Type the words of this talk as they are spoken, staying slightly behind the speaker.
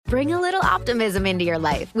Bring a little optimism into your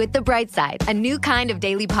life with The Bright Side, a new kind of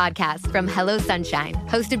daily podcast from Hello Sunshine,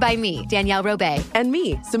 hosted by me, Danielle Robay. And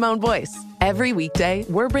me, Simone Boyce. Every weekday,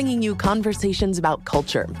 we're bringing you conversations about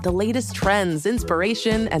culture, the latest trends,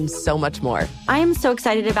 inspiration, and so much more. I am so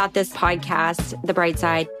excited about this podcast, The Bright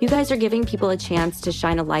Side. You guys are giving people a chance to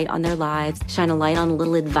shine a light on their lives, shine a light on a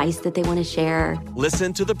little advice that they want to share.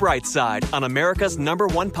 Listen to The Bright Side on America's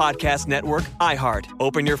 #1 podcast network, iHeart.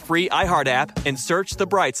 Open your free iHeart app and search The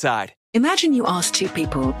Bright Side. Imagine you ask two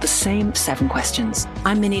people the same 7 questions.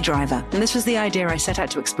 I'm Minnie Driver, and this was the idea I set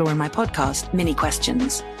out to explore in my podcast, Minnie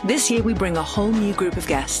Questions. This year, we bring a whole new group of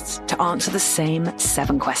guests to answer the same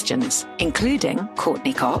 7 questions, including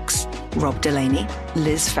Courtney Cox, Rob Delaney,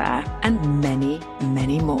 Liz Phair, and many,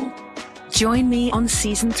 many more. Join me on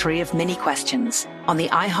Season 3 of Minnie Questions on the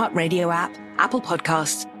iHeartRadio app, Apple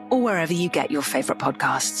Podcasts, or wherever you get your favorite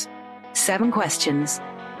podcasts. 7 questions,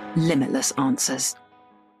 limitless answers.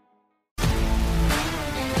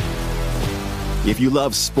 If you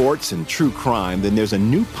love sports and true crime, then there's a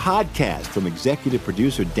new podcast from executive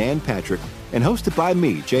producer Dan Patrick and hosted by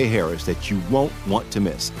me, Jay Harris, that you won't want to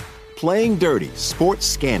miss. Playing Dirty: Sports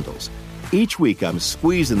Scandals. Each week, I'm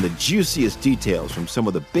squeezing the juiciest details from some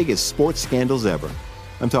of the biggest sports scandals ever.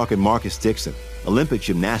 I'm talking Marcus Dixon, Olympic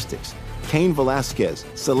gymnastics, Cain Velasquez,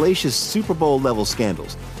 salacious Super Bowl-level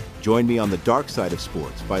scandals. Join me on the dark side of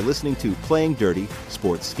sports by listening to Playing Dirty: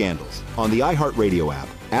 Sports Scandals on the iHeartRadio app,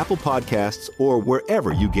 Apple Podcasts, or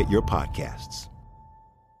wherever you get your podcasts.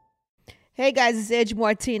 Hey guys, it's Edge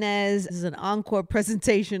Martinez. This is an encore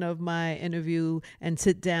presentation of my interview and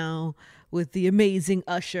sit down with the amazing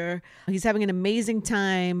Usher. He's having an amazing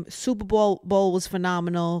time. Super Bowl was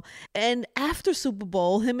phenomenal. And after Super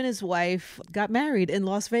Bowl, him and his wife got married in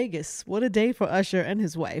Las Vegas. What a day for Usher and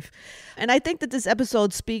his wife. And I think that this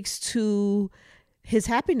episode speaks to his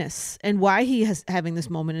happiness and why he is having this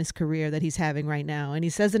moment in his career that he's having right now. And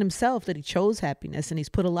he says it himself that he chose happiness and he's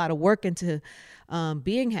put a lot of work into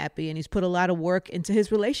being happy, and he's put a lot of work into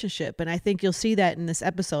his relationship. And I think you'll see that in this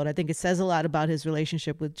episode. I think it says a lot about his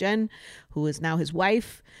relationship with Jen, who is now his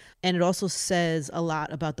wife. And it also says a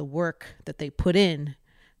lot about the work that they put in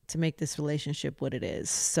to make this relationship what it is.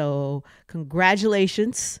 So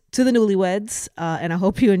congratulations to the newlyweds. And I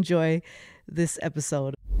hope you enjoy this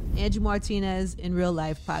episode. Andrew Martinez in Real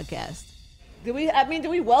Life podcast. Do we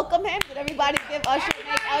welcome him? Did everybody give Usher,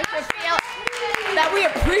 make Usher feel that we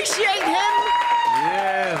appreciate him?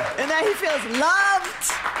 Yeah. And that he feels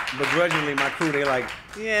loved? Begrudgingly, my crew, they like,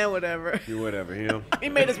 yeah, whatever. do whatever, you know? He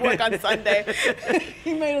made us work on Sunday.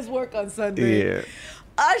 Yeah.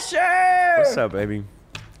 Usher! What's up, baby?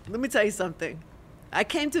 Let me tell you something. I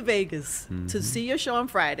came to Vegas to see your show on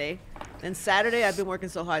Friday. And Saturday, I've been working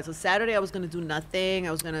so hard. So Saturday, I was going to do nothing.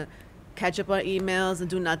 I was going to catch up on emails and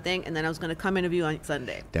do nothing. And then I was going to come interview on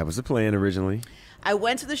Sunday. That was the plan originally. I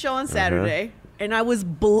went to the show on Saturday, and I was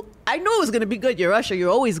I knew it was going to be good. You're Usher.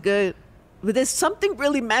 You're always good. But there's something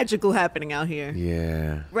really magical happening out here.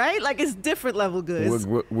 Yeah. Right? Like, it's different level good.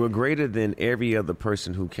 We're greater than every other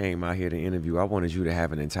person who came out here to interview. I wanted you to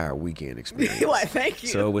have an entire weekend experience. Why, thank you.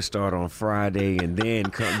 So it would start on Friday and then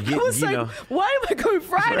come get, I was like, why am I going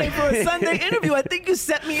Friday for a Sunday interview? I think you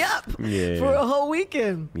set me up for a whole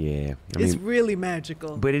weekend. Yeah. It's really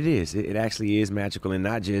magical. But it is. It actually is magical, and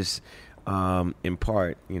not just in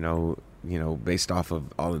part, based off of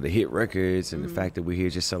all of the hit records and the fact that we're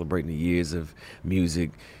here just celebrating the years of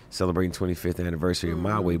music, celebrating 25th anniversary of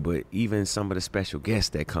My Way, but even some of the special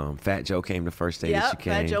guests that come. Fat Joe came the first day that she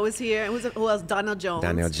came. Fat Joe was here. Who else? Donnell Jones.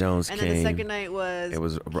 Donnell Jones came. And then the second night was? It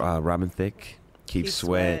was Robin Thicke, Keith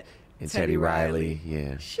Sweat, and Teddy Riley.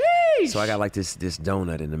 Yeah. Sheesh. So I got like this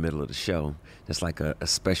donut in the middle of the show. That's like a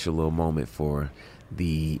special little moment for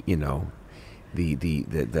the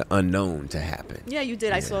unknown to happen. Yeah, you did.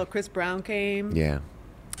 Yeah. I saw Chris Brown came. Yeah.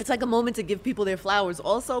 It's like a moment to give people their flowers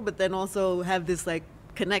also, but then also have this like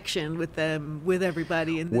connection with them, with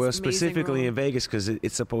everybody in this well, amazing specifically room. In Vegas, because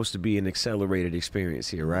it's supposed to be an accelerated experience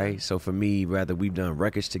here, right? So for me, rather we've done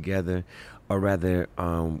records together, or rather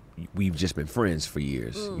we've just been friends for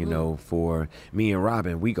years. For me and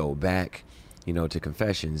Robin, we go back, to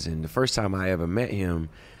Confessions. And the first time I ever met him,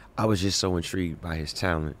 I was just so intrigued by his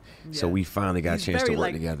talent. Yeah. So we finally got a chance to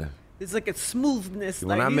work together. It's like a smoothness.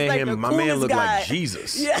 When I met him, my man looked like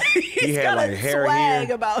Jesus. Yeah, he had like hair swag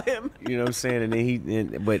here. About him. You know what I'm saying? And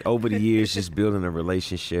then but over the years, just building a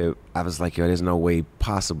relationship, I was like, yo, there's no way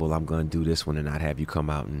possible I'm going to do this one and not have you come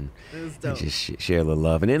out and just share a little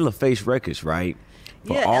love. And then LaFace Records, right?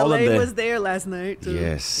 For all LA was there last night too.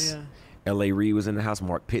 Yes. Yeah. L.A. Reid was in the house.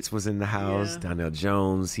 Mark Pitts was in the house. Yeah. Donnell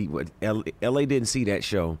Jones. L.A. didn't see that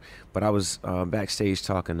show, but I was backstage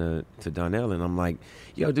talking to Donnell, and I'm like,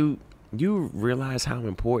 yo, dude, you realize how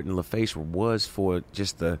important LaFace was for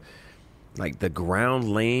just the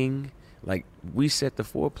ground laying? Like, we set the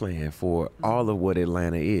foreplan for all of what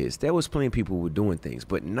Atlanta is. There was plenty of people who were doing things,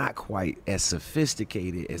 but not quite as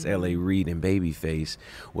sophisticated as L.A. Reid and Babyface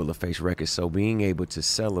with LaFace Records. So being able to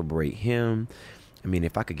celebrate him, I mean,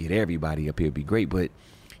 if I could get everybody up here, it'd be great. But,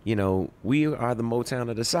 you know, we are the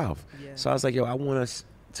Motown of the South. Yeah. So I was like, yo, I want us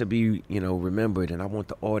to be, you know, remembered, and I want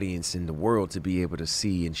the audience in the world to be able to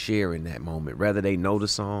see and share in that moment, whether they know the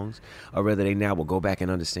songs or whether they now will go back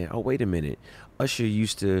and understand, oh, wait a minute,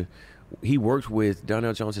 Usher he worked with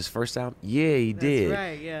Donnell Jones his first album. Yeah, he did.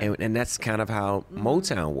 Right, yeah. And that's kind of how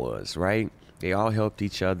Motown was, right? They all helped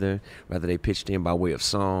each other, whether they pitched in by way of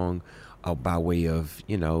song or by way of,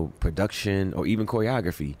 you know, production or even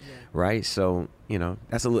choreography, right? So, you know,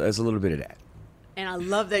 that's a little bit of that. And I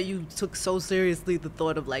love that you took so seriously the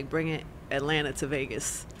thought of like bringing Atlanta to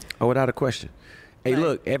Vegas. Oh, without a question. Hey, Right.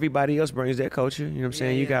 look, everybody else brings their culture. You know what I'm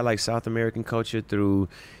saying? You got like South American culture through,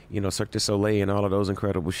 you know, Cirque du Soleil and all of those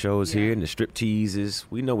incredible shows here, and the strip teases.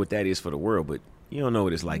 We know what that is for the world, but you don't know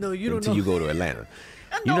what it's like No, you don't until know. you go to Atlanta.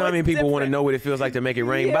 You know how many people want to know what it feels like to make it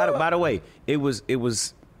rain? Yeah. By the way, it was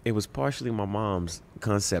partially my mom's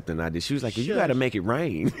concept and idea. She was like, you got to make it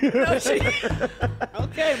rain.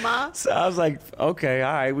 Okay, Ma. So I was like, okay,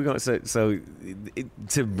 all right, we're going to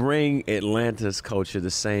to bring Atlanta's culture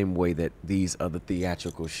the same way that these other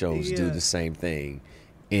theatrical shows do the same thing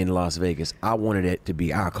in Las Vegas. I wanted it to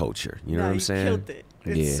be our culture. You know what I'm saying? You killed it.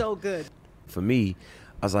 It's so good. For me,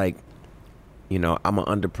 I was like, you know, I'm going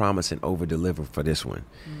to under-promise and over-deliver for this one.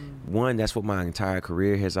 One, that's what my entire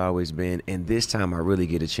career has always been. And this time I really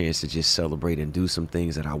get a chance to just celebrate and do some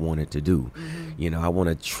things that I wanted to do. You know, I want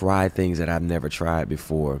to try things that I've never tried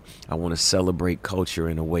before. I want to celebrate culture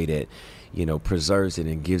in a way that, you know, preserves it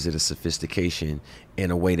and gives it a sophistication in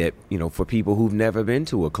a way that, you know, for people who've never been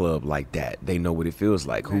to a club like that, they know what it feels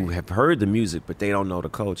like, who have heard the music, but they don't know the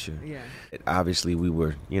culture. Yeah. Obviously, we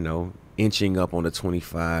were, you know, inching up on the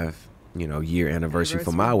 25 year anniversary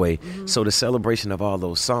for My Way. So the celebration of all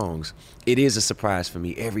those songs, it is a surprise for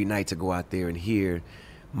me every night to go out there and hear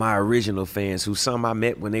my original fans, who some I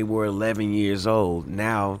met when they were 11 years old,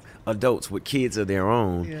 now adults with kids of their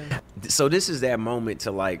own. Yeah. So this is that moment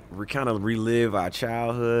to like kind of relive our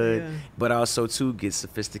childhood, but also to get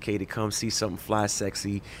sophisticated, come see something fly,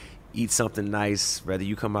 sexy, eat something nice, whether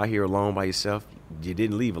you come out here alone by yourself, you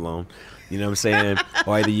didn't leave alone. You know what I'm saying?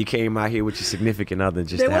 Or either you came out here with your significant other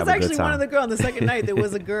just to have a good time. There was actually one of the girls on the second night. There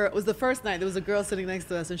was a girl. It was the first night. There was a girl sitting next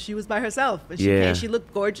to us, and she was by herself. And she came. She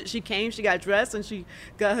looked gorgeous. She came. She got dressed, and she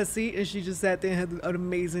got her seat, and she just sat there and had an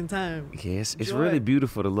amazing time. Yes, it's really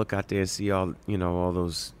beautiful to look out there and see all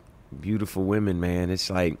those beautiful women. Man, it's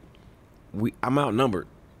like I'm outnumbered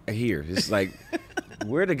here. It's like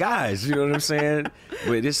we're the guys. You know what I'm saying?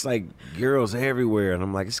 But it's like girls everywhere, and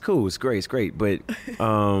I'm like, it's cool. It's great. But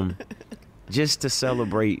just to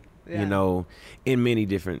celebrate, you know, in many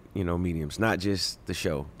different, mediums, not just the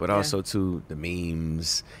show, but also to the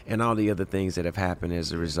memes and all the other things that have happened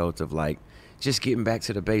as a result of like just getting back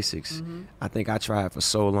to the basics. I think I tried for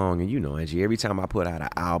so long, and Angie, every time I put out an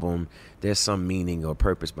album, there's some meaning or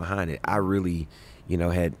purpose behind it. I really,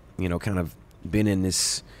 had, kind of been in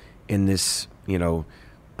this,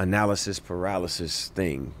 analysis paralysis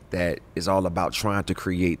thing that is all about trying to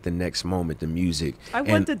create the next moment, the music. I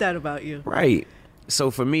wondered that about you. Right. So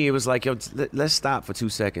for me, it was like, yo, let's stop for 2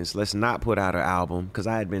 seconds. Let's not put out an album, because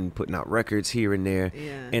I had been putting out records here and there.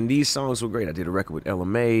 Yeah. And these songs were great. I did a record with Ella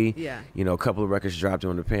May. Yeah. A couple of records dropped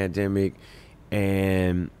during the pandemic.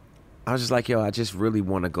 And I was just like, yo, I just really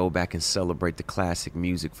want to go back and celebrate the classic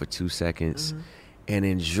music for 2 seconds and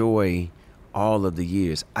enjoy all of the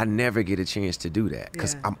years. I never get a chance to do that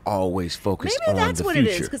because I'm always focused on the future. Maybe that's what it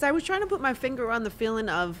is, because I was trying to put my finger on the feeling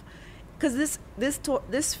of, because this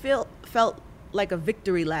felt like a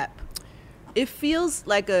victory lap. It feels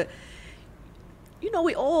like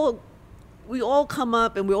we all come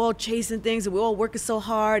up and we're all chasing things and we're all working so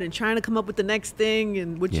hard and trying to come up with the next thing,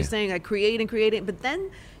 and what you're saying, like creating, but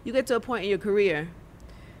then you get to a point in your career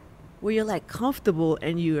where you're like comfortable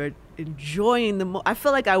and you're enjoying I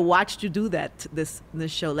feel like I watched you do that this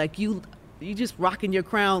show. Like you just rocking your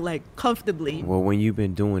crown like comfortably. Well, when you've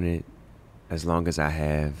been doing it as long as I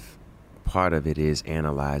have, part of it is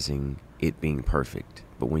analyzing it being perfect.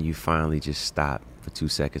 But when you finally just stop for 2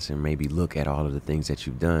 seconds and maybe look at all of the things that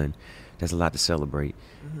you've done There's a lot to celebrate.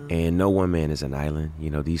 And no one man is an island.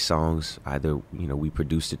 You know, these songs, either, you know, we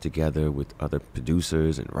produced it together with other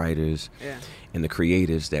producers and writers and the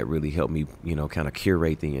creatives that really helped me, you know, kind of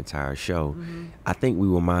curate the entire show. I think we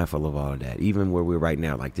were mindful of all of that, even where we're right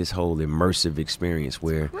now, like this whole immersive experience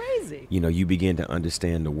where, you know, you begin to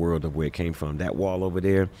understand the world of where it came from. That wall over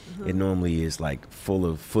there, it normally is like full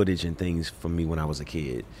of footage and things from me when I was a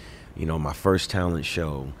kid. You know, my first talent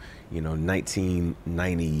show, you know,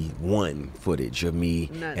 1991 footage of me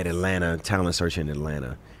at Atlanta, talent search in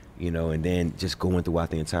Atlanta, you know, and then just going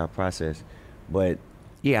throughout the entire process. But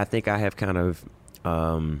yeah, I think I have kind of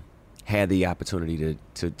had the opportunity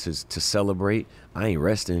to celebrate. I ain't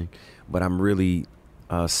resting, but I'm really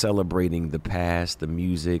celebrating the past, the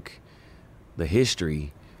music, the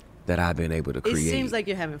history that I've been able to create. It seems like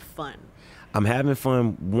you're having fun. I'm having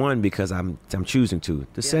fun, one, because I'm choosing to.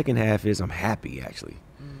 The second half is I'm happy, actually.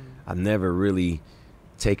 I've never really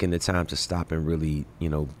taken the time to stop and really, you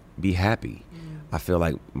know, be happy. I feel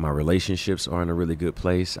like my relationships are in a really good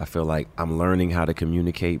place. I feel like I'm learning how to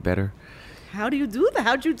communicate better. How do you do that?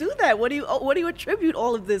 How'd you do that? What do you attribute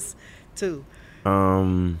all of this to?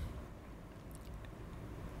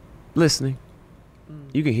 Listening.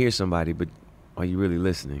 You can hear somebody, but are you really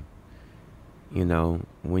listening? You know,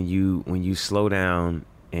 when you slow down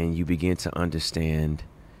and you begin to understand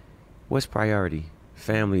what's priority.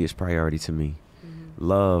 Family is priority to me.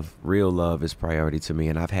 Love, real love is priority to me.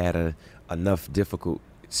 And I've had enough difficult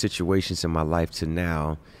situations in my life to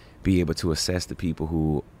now be able to assess the people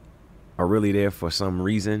who are really there for some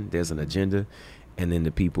reason. There's an agenda. And then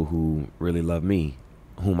the people who really love me,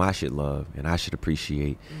 whom I should love and I should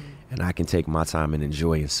appreciate. And I can take my time and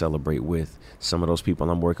enjoy and celebrate with some of those people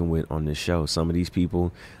I'm working with on this show. Some of these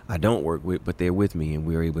people I don't work with, but they're with me and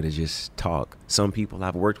we're able to just talk. Some people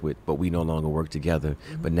I've worked with, but we no longer work together.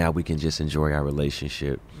 But now we can just enjoy our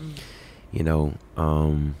relationship. You know,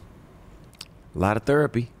 a lot of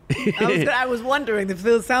therapy. I was wondering,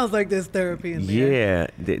 it sounds like there's therapy in there. Yeah,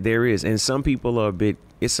 there is. And some people are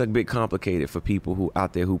it's a bit complicated for people who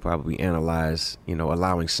out there who probably analyze, you know,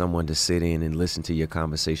 allowing someone to sit in and listen to your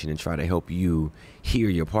conversation and try to help you hear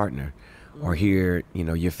your partner or hear, you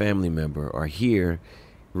know, your family member or hear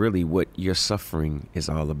really what your suffering is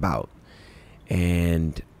all about.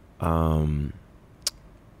 And I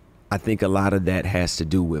think a lot of that has to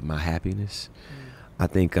do with my happiness. I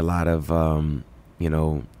think a lot of, you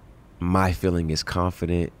know, my feeling is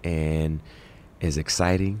confident and is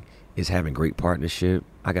exciting, is having great partnership.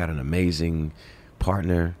 I got an amazing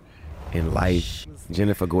partner in life,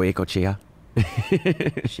 Jennifer Goecochea.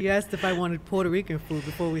 She asked if I wanted Puerto Rican food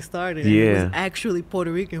before we started. Yeah. And it was actually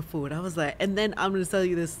Puerto Rican food. I was like, and then I'm going to tell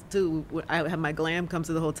you this too. I had my glam come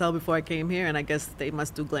to the hotel before I came here, and I guess they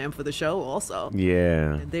must do glam for the show also.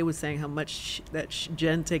 Yeah. And they were saying how much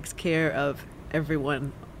Jen takes care of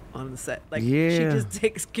everyone on the set. Like, Yeah. she just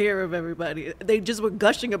takes care of everybody. They just were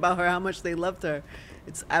gushing about her, how much they loved her.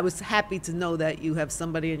 I was happy to know that you have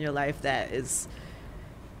somebody in your life that is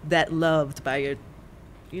that loved by your,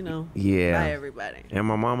 you know, by everybody. And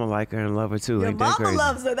my mama like her and love her too. Your Ain't that mama crazy?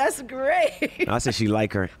 loves her. That's great. I said she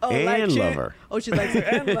like her like and love her. Oh, she likes her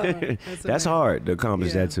and love her. That's hard to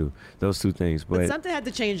accomplish that too. Those two things. But something had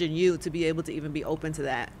to change in you to be able to even be open to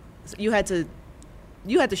that. So you had to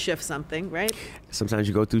shift something, right? Sometimes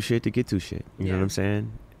you go through shit to get to shit. You know what I'm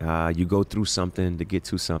saying? You go through something to get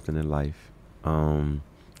to something in life.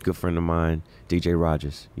 Good friend of mine, DJ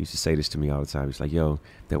Rogers, used to say this to me all the time. He's like, yo,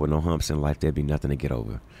 there were no humps in life, there'd be nothing to get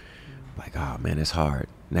over. Like, oh man, it's hard.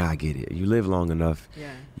 Now I get it. You live long enough,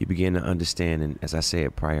 you begin to understand, and as I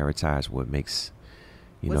said, prioritize what makes,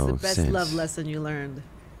 What's the best sense. love lesson you learned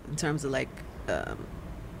in terms of like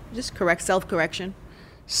just self-correction?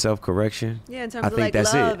 Self-correction? Yeah, in terms of like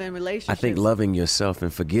love and relationships. I think loving yourself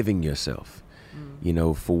and forgiving yourself, you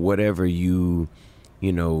know, for whatever you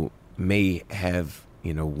know, may have,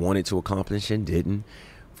 you know, wanted to accomplish and didn't,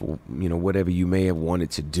 for, you know, whatever you may have wanted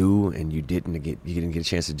to do and you didn't get a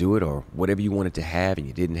chance to do it, or whatever you wanted to have and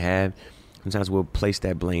you didn't have. Sometimes we'll place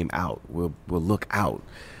that blame out. We'll look out.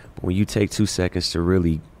 But when you take 2 seconds to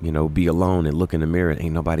really, you know, be alone and look in the mirror,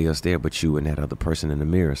 ain't nobody else there but you and that other person in the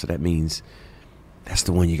mirror. So that means that's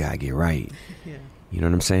the one you gotta get right. You know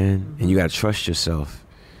what I'm saying? And you gotta trust yourself.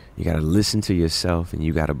 You gotta listen to yourself, and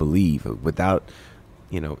you gotta believe without,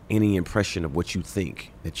 you know, any impression of what you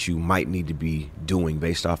think that you might need to be doing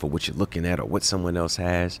based off of what you're looking at or what someone else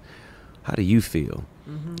has. How do you feel?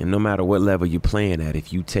 And no matter what level you're playing at,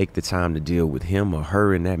 if you take the time to deal with him or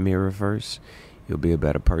her in that mirror first, you'll be a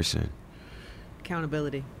better person.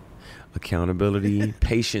 Accountability,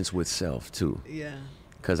 patience with self too. Yeah.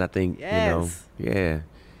 Because I think, you know, And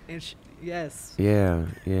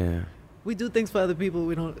We do things for other people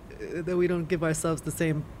we don't give ourselves the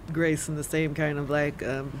same grace and the same kind of like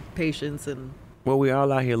patience and. Well, we're all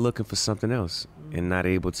out here looking for something else and not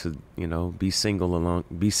able to, be single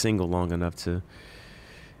long enough to.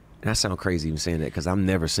 And I sound crazy even saying that because I'm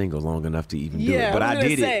never single long enough to even do it. But I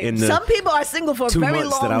did it in the some people are single for a very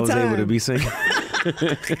long time. 2 months that I was able to be single.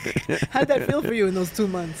 How'd that feel for you in those 2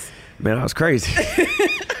 months? Man, I was crazy.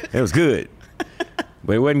 It was good.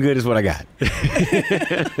 But it wasn't good as what I got.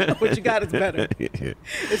 What you got is better. Yeah.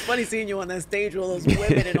 It's funny seeing you on that stage with all those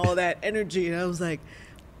women and all that energy. And I was like,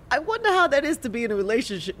 I wonder how that is to be in a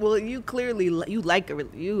relationship. Well, you clearly you like a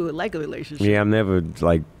relationship. Yeah, I'm never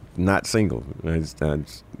like not single.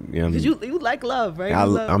 Because you like love, right?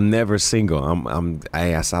 I'm never single.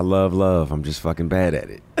 I love love. I'm just fucking bad at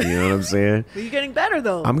it. You know what I'm saying? But you're getting better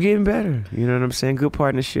though. I'm getting better. You know what I'm saying? Good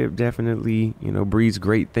partnership definitely, breeds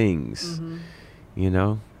great things. Mm-hmm.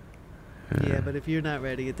 Yeah, but if you're not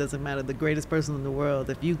ready, it doesn't matter. The greatest person in the world,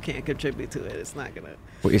 if you can't contribute to it, it's not gonna.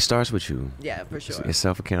 Well, it starts with you. Yeah, for sure. It's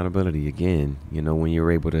self-accountability again. When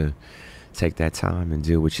you're able to take that time and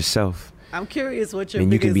deal with yourself. I'm curious what your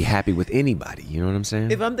and you can be happy with anybody. You know what I'm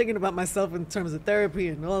saying? If I'm thinking about myself in terms of therapy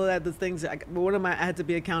and all of that, the things, I had to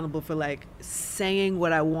be accountable for, like, saying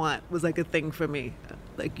what I want was like a thing for me.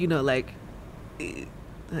 Like, you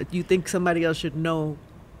think somebody else should know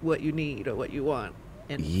what you need or what you want.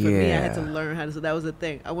 And for me, I had to learn how to, so that was a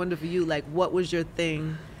thing. I wonder for you, like, what was your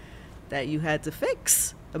thing that you had to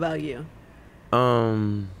fix about you?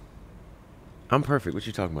 I'm perfect. What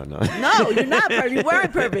you talking about now? No, you're not perfect. You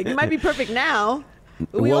weren't perfect. You might be perfect now.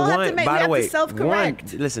 But we all have to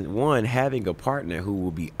self-correct. One, having a partner who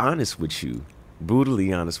will be honest with you,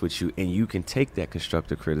 brutally honest with you, and you can take that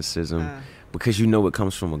constructive criticism because you know it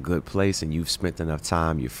comes from a good place and you've spent enough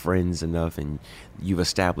time, you're friends enough, and you've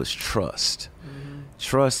established trust. Mm-hmm.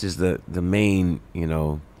 Trust is the main,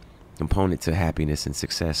 component to happiness and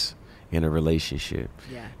success in a relationship.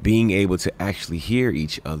 Yeah. Being able to actually hear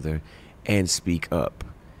each other and speak up.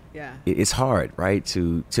 Yeah, it's hard, right?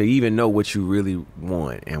 To even know what you really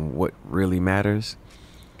want and what really matters.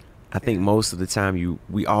 I think most of the time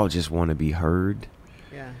we all just want to be heard.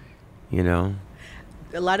 Yeah.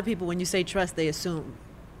 A lot of people, when you say trust, they assume,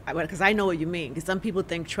 because I know what you mean. Because some people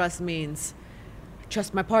think trust means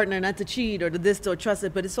trust my partner not to cheat or to this or trust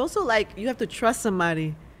it, but it's also like you have to trust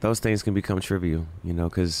somebody. Those things can become trivial,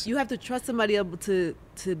 because you have to trust somebody able to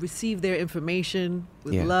receive their information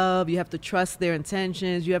with love. You have to trust their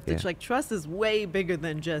intentions. You have to trust is way bigger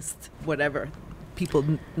than just whatever people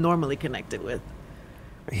normally connect it with.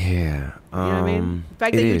 Yeah, you know what I mean. The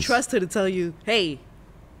fact that you trust her to tell you, "Hey,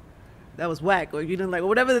 that was whack," or you didn't like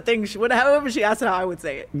whatever the thing. However she asked how I would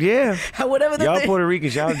say it. Yeah. Whatever the y'all thing. Puerto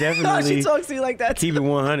Ricans, y'all definitely. She talks to you like that. Keep it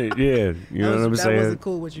 100. Yeah, you know what I'm saying. That wasn't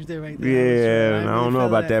cool what you did right there. Yeah, I don't know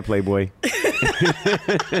about that, Playboy.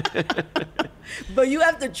 But you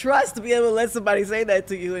have to trust to be able to let somebody say that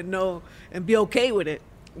to you and know and be okay with it.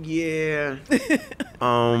 Yeah.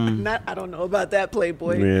 I don't know about that,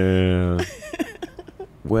 Playboy. Yeah.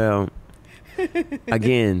 Well,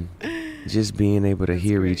 again, just being able to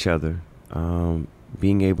hear each other,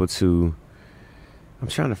 being able to. I'm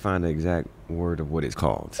trying to find the exact word of what it's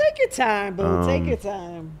called. Take your time, boo. Take your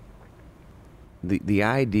time. The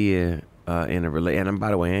idea in a relation, and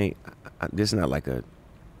by the way, this is not like a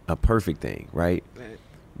perfect thing, right?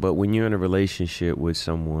 But when you're in a relationship with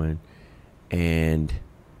someone and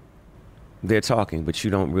they're talking, but you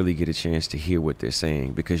don't really get a chance to hear what they're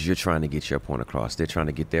saying because you're trying to get your point across. They're trying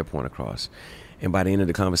to get their point across. And by the end of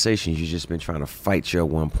the conversation, you've just been trying to fight your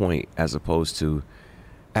one point as opposed to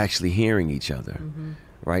actually hearing each other,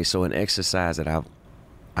 right? So an exercise that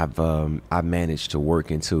I've managed to work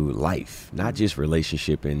into life, not just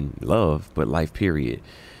relationship and love, but life period.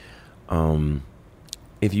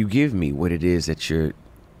 If you give me what it is that your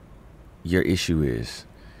issue is,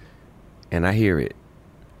 and I hear it,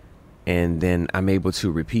 and then I'm able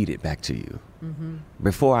to repeat it back to you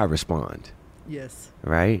before I respond. Yes.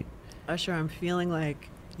 Right? Usher, I'm feeling like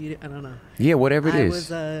I don't know. Yeah, whatever it is.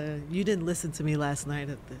 You didn't listen to me last night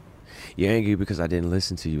at the. You're angry because I didn't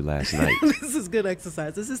listen to you last night. This is good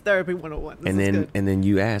exercise. This is therapy 101. And then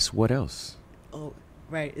you ask, what else? Oh,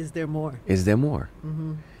 right. Is there more? Is there more?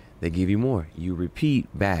 They give you more. You repeat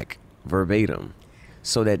back verbatim,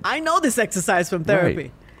 so that I know this exercise from therapy.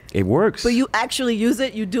 Right. It works. But you actually use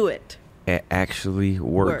it. You do it. It actually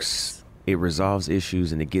works. It resolves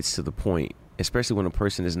issues and it gets to the point especially when a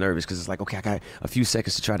person is nervous, because it's like, okay, I got a few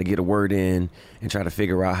seconds to try to get a word in and try to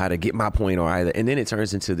figure out how to get my point or either. And then it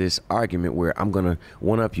turns into this argument where I'm going to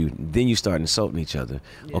one-up you. Then you start insulting each other.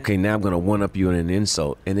 Yeah. Okay, now I'm going to one-up you in an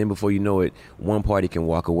insult. And then before you know it, one party can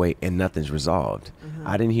walk away and nothing's resolved.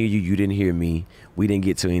 I didn't hear you. You didn't hear me. We didn't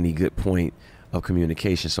get to any good point of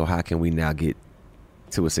communication. So how can we now get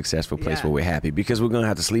to a successful place where we're happy? Because we're going to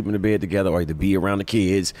have to sleep in the bed together, or either be around the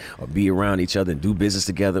kids or be around each other and do business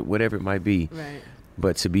together, whatever it might be. Right.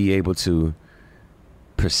 But to be able to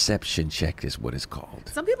perception check is what it's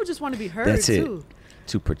called. Some people just want to be heard. That's too.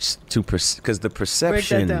 It. Because the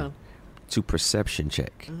perception, Break that down. To perception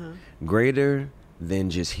check, greater than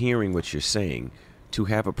just hearing what you're saying, to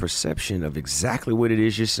have a perception of exactly what it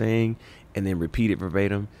is you're saying and then repeat it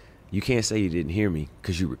verbatim. You can't say you didn't hear me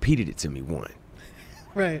because you repeated it to me one.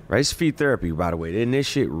 Right. It's free therapy, by the way. And this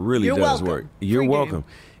shit really You're does welcome. work. You're Free welcome. game.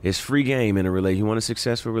 It's free game in a relationship. You want a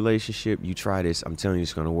successful relationship, you try this. I'm telling you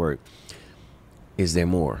it's going to work. Is there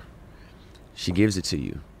more? She gives it to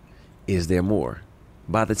you. Is there more?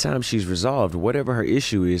 By the time she's resolved, whatever her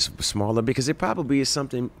issue is, smaller, because it probably is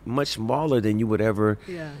something much smaller than you would ever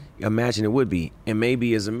imagine it would be. And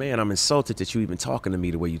maybe as a man, I'm insulted that you even talking to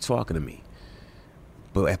me the way you're talking to me.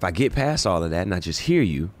 But if I get past all of that and I just hear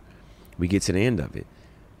you, we get to the end of it.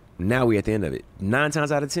 Now we at the end of it. 9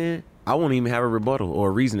 times out of 10, I won't even have a rebuttal or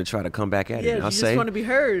a reason to try to come back at it. Yeah, you just want to be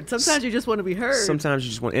heard. Sometimes you just want to be heard. Sometimes you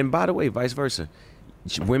just want, and by the way, vice versa.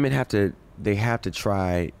 Women have to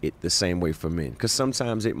try it the same way for men. Because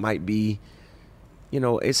sometimes it might be,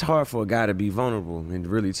 it's hard for a guy to be vulnerable and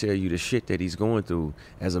really tell you the shit that he's going through.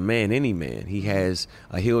 As a man, any man, he has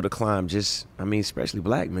a hill to climb. Especially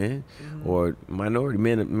black men or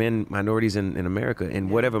minorities in America, and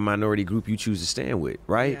whatever minority group you choose to stand with,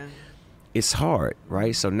 right? Yeah. It's hard,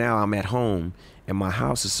 right? So now I'm at home and my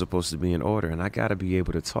house is supposed to be in order, and I got to be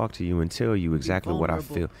able to talk to you and tell you exactly what I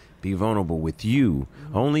feel. Be vulnerable with you,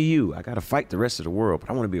 only you. I got to fight the rest of the world, but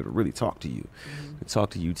I want to be able to really talk to you.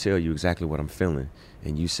 Talk to you, tell you exactly what I'm feeling,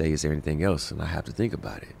 and you say, is there anything else? And I have to think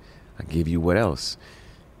about it. I give you what else.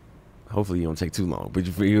 Hopefully you don't take too long, but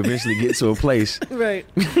you eventually get to a place right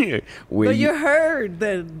where but you're heard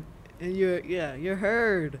then, and you're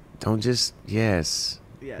heard. Don't just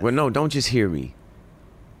well, no, don't just hear me.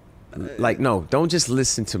 No, don't just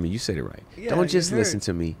listen to me. You said it right. Don't just listen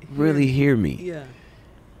to me. Really hear me. Yeah.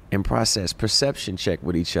 And process, perception check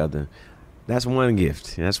with each other. That's one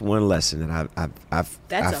gift. That's one lesson that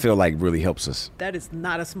I feel like really helps us. That is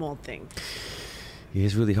not a small thing. Yeah,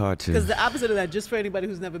 it's really hard to. Because the opposite of that, just for anybody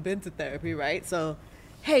who's never been to therapy, right? So,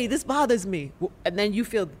 hey, this bothers me, and then you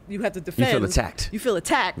feel you have to defend. You feel attacked. You feel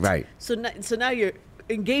attacked. Right. So now you're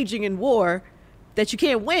engaging in war that you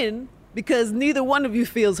can't win, because neither one of you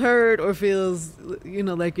feels heard or feels,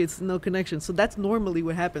 like it's no connection. So that's normally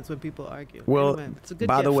what happens when people argue. Well, anyway, it's a good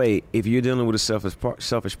by gift. the way, if you're dealing with a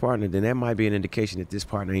selfish partner, then that might be an indication that this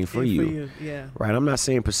partner ain't for you. Yeah. Right? I'm not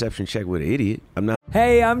saying perception check with an idiot. I'm not.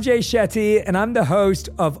 Hey, I'm Jay Shetty, and I'm the host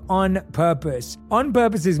of On Purpose. On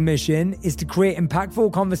Purpose's mission is to create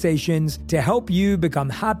impactful conversations to help you become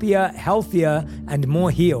happier, healthier, and more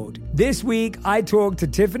healed. This week, I talked to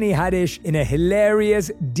Tiffany Haddish in a hilarious,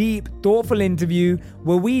 deep, thoughtful interview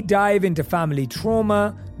where we dive into family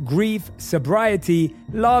trauma, grief, sobriety,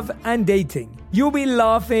 love, and dating. You'll be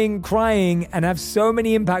laughing, crying, and have so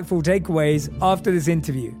many impactful takeaways after this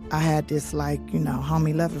interview. I had this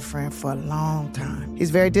homie lover friend for a long time.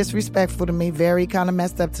 He's very disrespectful to me, very kind of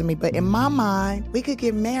messed up to me. But in my mind, we could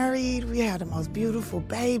get married. We had the most beautiful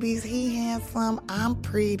babies. He handsome, I'm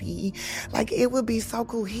pretty. It would be so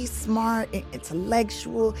cool. He's smart and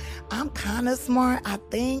intellectual. I'm kind of smart, I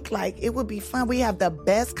think. It would be fun. We have the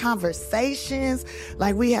best conversations.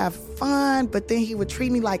 We have fun, but then he would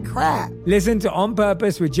treat me like crap. Listen to On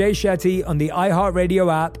Purpose with Jay Shetty on the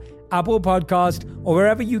iHeartRadio app, Apple Podcast, or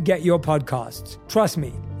wherever you get your podcasts. Trust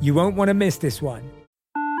me, you won't want to miss this one.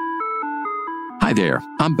 Hi there,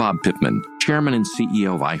 I'm Bob Pittman, Chairman and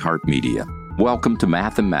CEO of iHeartMedia. Welcome to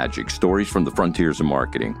Math and Magic, Stories from the Frontiers of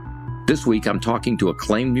Marketing. This week, I'm talking to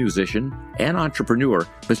acclaimed musician and entrepreneur,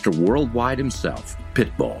 Mr. Worldwide himself,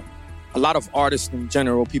 Pitbull. A lot of artists in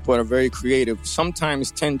general, people that are very creative,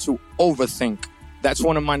 sometimes tend to overthink. That's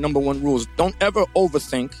one of my number one rules. Don't ever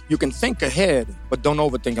overthink. You can think ahead, but don't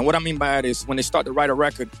overthink. And what I mean by that is when they start to write a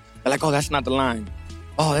record, they're like, oh, that's not the line.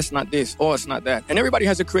 Oh, that's not this. Oh, it's not that. And everybody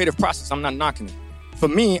has a creative process. I'm not knocking it. For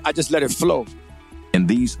me, I just let it flow. In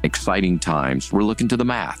these exciting times, we're looking to the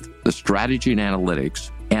math, the strategy and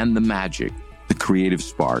analytics, and the magic, the creative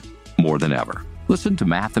spark, more than ever. Listen to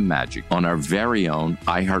Math and Magic on our very own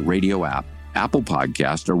iHeartRadio app, Apple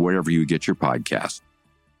Podcast, or wherever you get your podcasts.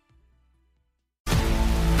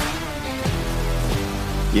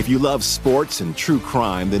 If you love sports and true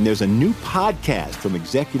crime, then there's a new podcast from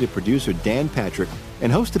executive producer Dan Patrick and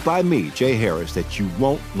hosted by me, Jay Harris, that you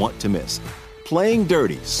won't want to miss. Playing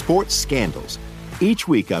Dirty: Sports Scandals. Each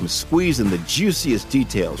week, I'm squeezing the juiciest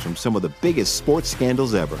details from some of the biggest sports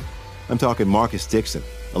scandals ever. I'm talking Marcus Dixon,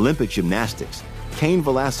 Olympic gymnastics, Cain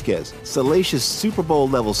Velasquez, salacious Super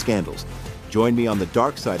Bowl-level scandals. Join me on the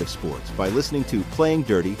dark side of sports by listening to Playing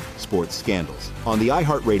Dirty: Sports Scandals on the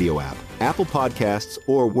iHeartRadio app, Apple Podcasts,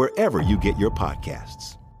 or wherever you get your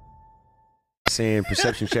podcasts. Saying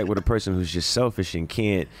perception check with a person who's just selfish and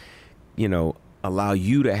can't, allow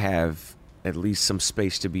you to have at least some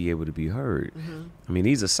space to be able to be heard. Mm-hmm. I mean,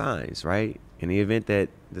 these are signs, right? In the event that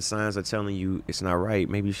the signs are telling you it's not right,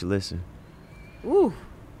 maybe you should listen. Ooh,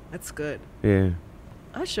 that's good. Yeah.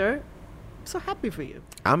 Usher, I'm so happy for you.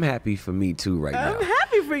 I'm happy for me too now. I'm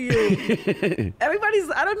happy for you. Everybody's,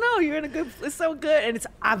 I don't know, you're in a good, it's so good, and it's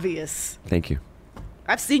obvious. Thank you.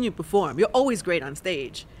 I've seen you perform. You're always great on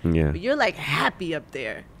stage. Yeah. But you're like happy up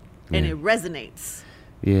there, and it resonates.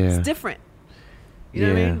 Yeah. It's different. You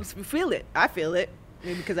know what I mean? You feel it. I feel it.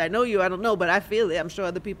 Maybe because I know you, I don't know, but I feel it. I'm sure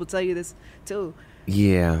other people tell you this too.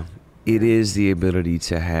 Yeah. It is the ability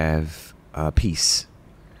to have peace,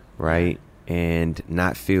 right? And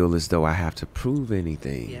not feel as though I have to prove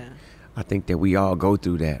anything. Yeah. I think that we all go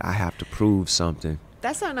through that. I have to prove something.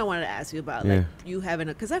 That's something I wanted to ask you about, like you having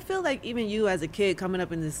because I feel like even you as a kid coming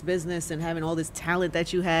up in this business and having all this talent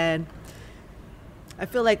that you had, I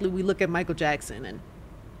feel like we look at Michael Jackson and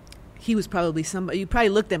he was probably somebody, you probably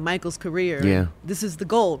looked at Michael's career. Yeah. This is the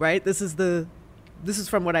goal, right? This is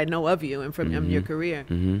from what I know of you and from your career.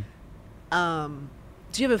 Mm-hmm.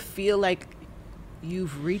 Do you ever feel like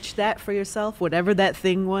you've reached that for yourself, whatever that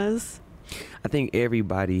thing was? I think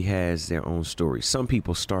everybody has their own story. Some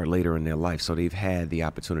people start later in their life, so they've had the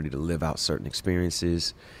opportunity to live out certain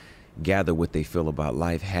experiences, gather what they feel about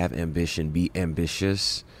life, have ambition, be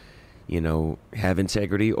ambitious, have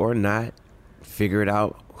integrity or not, figure it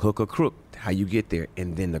out, hook or crook, how you get there,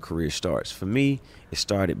 and then the career starts. For me, it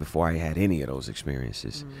started before I had any of those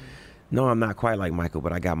experiences. No, I'm not quite like Michael,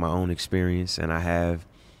 but I got my own experience and I have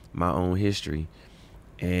my own history.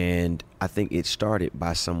 And I think it started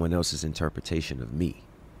by someone else's interpretation of me.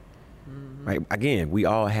 Mm-hmm. Right? Again, we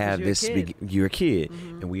all have this, you're a kid,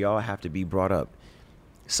 and we all have to be brought up.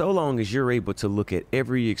 So long as you're able to look at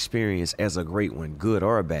every experience as a great one, good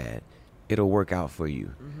or bad, it'll work out for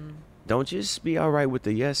you. Mm-hmm. Don't just be all right with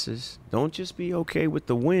the yeses. Don't just be okay with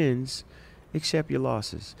the wins. Accept your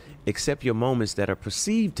losses. Accept your moments that are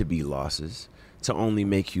perceived to be losses to only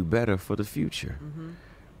make you better for the future. Mm-hmm.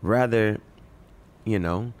 Rather,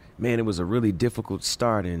 man, it was a really difficult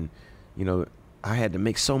start and, I had to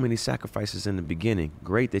make so many sacrifices in the beginning.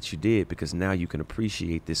 Great that you did, because now you can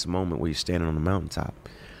appreciate this moment where you're standing on the mountaintop.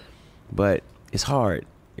 But it's hard.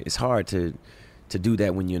 It's hard to do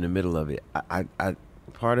that when you're in the middle of it. I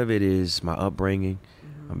part of it is my upbringing.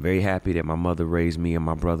 Mm-hmm. I'm very happy that my mother raised me and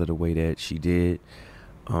my brother the way that she did.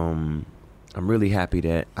 I'm really happy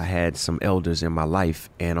that I had some elders in my life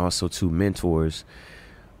and also 2 mentors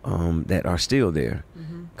that are still there,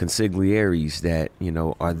 consiglieres that,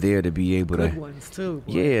 are there to be able Good ones too.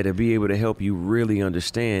 Boy. Yeah, to be able to help you really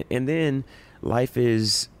understand. And then life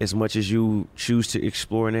is as much as you choose to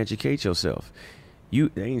explore and educate yourself. There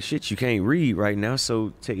ain't shit you can't read right now.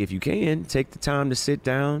 So if you can, take the time to sit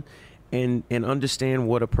down and understand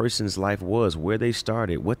what a person's life was, where they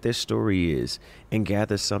started, what their story is, and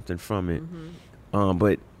gather something from it. Mm-hmm.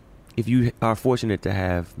 But if you are fortunate to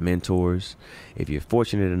have mentors, if you're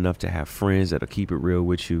fortunate enough to have friends that'll keep it real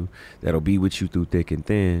with you, that'll be with you through thick and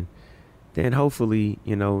thin, then hopefully,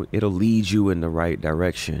 it'll lead you in the right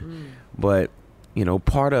direction. But,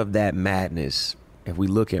 part of that madness, if we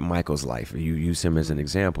look at Michael's life, you use him as an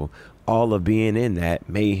example, all of being in that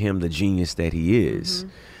made him the genius that he is.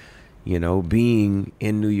 Being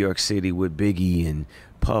in New York City with Biggie and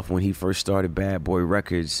Puff when he first started Bad Boy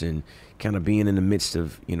Records, and kind of being in the midst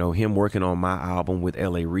of, him working on my album with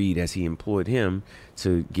L.A. Reid as he employed him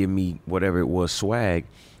to give me whatever it was, swag,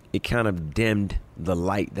 it kind of dimmed the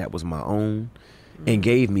light that was my own and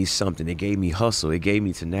gave me something. It gave me hustle. It gave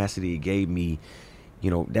me tenacity. It gave me,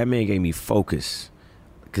 that man gave me focus,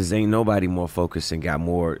 because ain't nobody more focused and got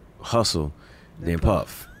more hustle than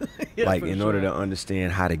Puff. Yeah, in order to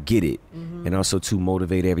understand how to get it, and also to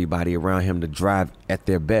motivate everybody around him to drive at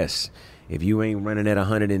their best. If you ain't running at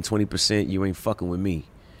 120%, you ain't fucking with me.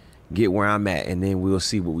 Get where I'm at, and then we'll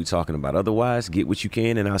see what we're talking about. Otherwise, get what you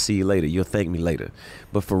can, and I'll see you later. You'll thank me later.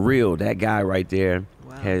 But for real, that guy right there,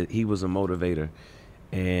 he was a motivator.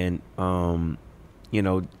 And you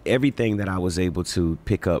know, everything that I was able to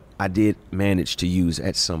pick up, I did manage to use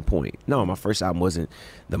at some point. No, my first album wasn't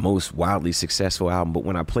the most wildly successful album, but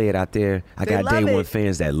when I play it out there, I got day one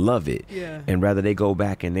fans that love it. Yeah. And rather they go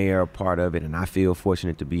back and they are a part of it, and I feel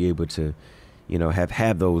fortunate to be able to, you know,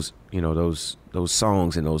 have those, you know, those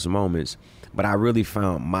songs and those moments. But I really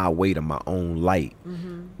found my way to my own light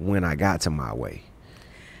when I got to my way,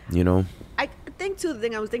 you know? I think, too, the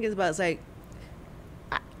thing I was thinking about is, like,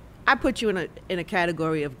 I put you in a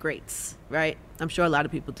category of greats, right? I'm sure a lot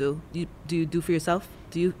of people do. Do you do for yourself?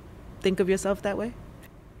 Do you think of yourself that way?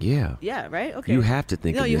 Yeah. Yeah, right? Okay. You have to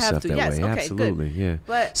think of yourself that yes. way. Okay, absolutely, good. yeah.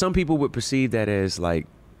 But some people would perceive that as, like,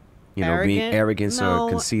 you know, being arrogance or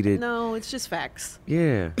conceited. No, it's just facts.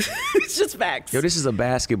 Yeah. It's just facts. Yo, this is a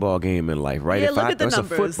basketball game in life, right? Yeah, look at the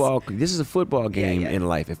numbers. This is a football game in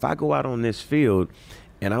life. If I go out on this field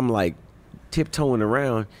and I'm like tiptoeing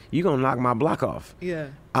around, you're gonna knock my block off. Yeah.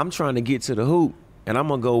 I'm trying to get to the hoop, and I'm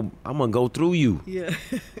gonna go through you. Yeah.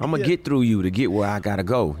 I'm gonna get through you to get where I gotta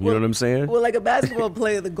go. You know what I'm saying? Well, like a basketball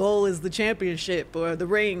player, the goal is the championship or the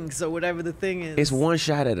rings or whatever the thing is. It's one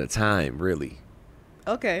shot at a time, really.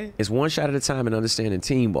 Okay. It's one shot at a time in understanding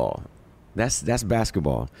team ball. That's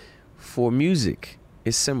basketball. For music,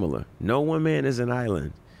 it's similar. No one man is an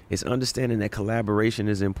island. It's understanding that collaboration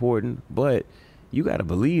is important, but you got to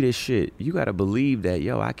believe this shit. You got to believe that,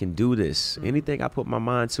 yo, I can do this. Anything I put my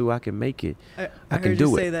mind to, I can make it. I can do it. I heard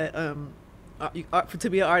you say that to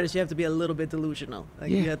be an artist, you have to be a little bit delusional. Like,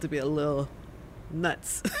 you have to be a little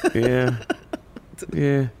nuts. Yeah.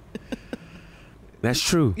 Yeah. That's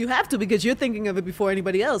true. You have to, because you're thinking of it before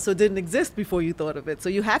anybody else, so it didn't exist before you thought of it. So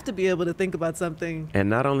you have to be able to think about something. And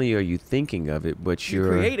not only are you thinking of it, but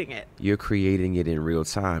you're creating it. You're creating it in real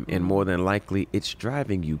time. And more than likely, it's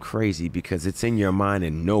driving you crazy because it's in your mind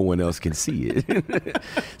and no one else can see it.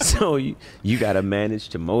 So you got to manage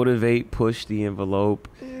to motivate, push the envelope,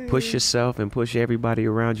 push yourself, and push everybody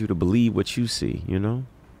around you to believe what you see, you know?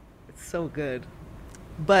 It's so good.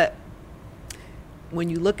 But when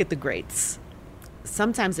you look at the greats,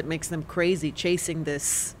 sometimes it makes them crazy chasing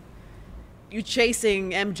this. You're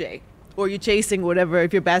chasing MJ, or you're chasing whatever.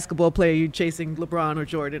 If you're a basketball player, you're chasing LeBron or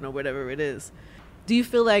Jordan or whatever it is. Do you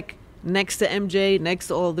feel like next to MJ, next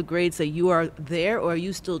to all the greats, that you are there, or are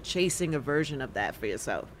you still chasing a version of that for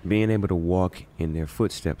yourself? Being able to walk in their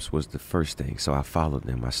footsteps was the first thing. So I followed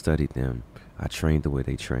them. I studied them. I trained the way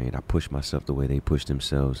they trained. I pushed myself the way they pushed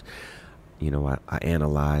themselves. You know, I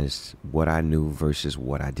analyzed what I knew versus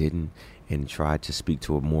what I didn't, and tried to speak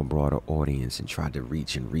to a more broader audience and tried to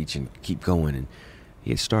reach and keep going. And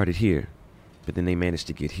it started here, but then they managed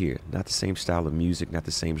to get here. Not the same style of music, not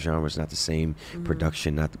the same genres, not the same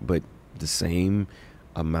production, but the same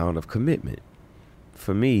amount of commitment.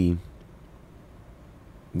 For me,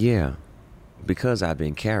 yeah, because I've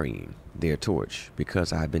been carrying their torch,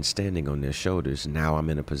 because I've been standing on their shoulders, now I'm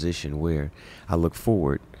in a position where I look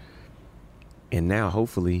forward, and now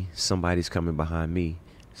hopefully somebody's coming behind me,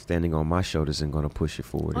 standing on my shoulders and going to push it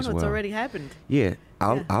forward as well. It's already happened. Yeah,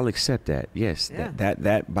 I'll accept that. Yes, yeah.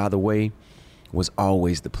 That by the way was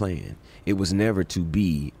always the plan. It was never to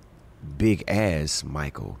be big as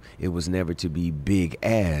Michael. It was never to be big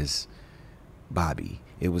as Bobby.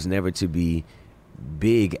 It was never to be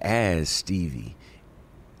big as Stevie.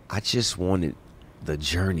 I just wanted the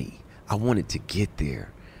journey. I wanted to get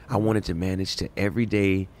there. I wanted to manage to every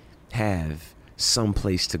day have some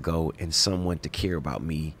place to go and someone to care about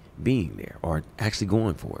me being there or actually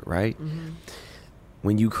going for it, right? Mm-hmm.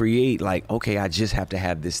 When you create, like, okay, I just have to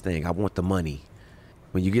have this thing. I want the money.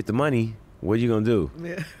 When you get the money, what are you going to do?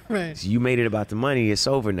 Yeah, right. So you made it about the money. It's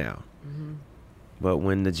over now. Mm-hmm. But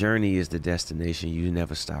when the journey is the destination, you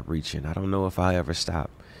never stop reaching. I don't know if I ever stop.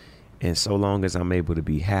 And so long as I'm able to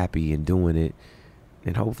be happy in doing it,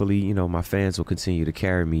 and hopefully, you know, my fans will continue to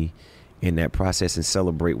carry me in that process and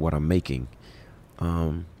celebrate what I'm making.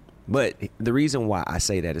 But the reason why I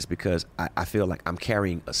say that is because I feel like I'm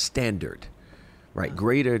carrying a standard, right?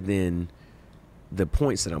 Greater than the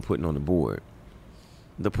points that I'm putting on the board.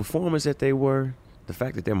 The performers that they were, the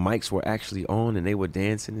fact that their mics were actually on and they were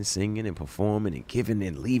dancing and singing and performing and giving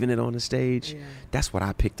and leaving it on the stage, that's what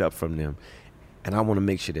I picked up from them. And I want to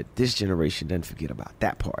make sure that this generation doesn't forget about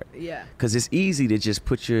that part. Yeah. Because it's easy to just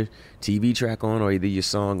put your TV track on or either your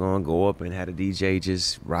song on, go up and have a DJ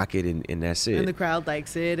just rock it and that's it. And the crowd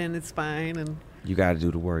likes it and it's fine. And you got to do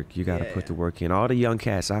the work. You got to put the work in. All the young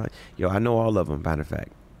cats, I know all of them, matter of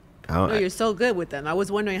fact. No, you're so good with them. I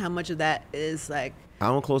was wondering how much of that is like... I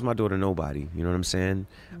don't close my door to nobody. You know what I'm saying?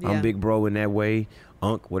 Yeah. I'm big bro in that way.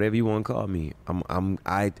 Unc, whatever you want to call me.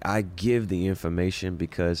 I give the information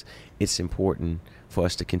because it's important for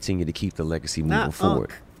us to continue to keep the legacy moving forward.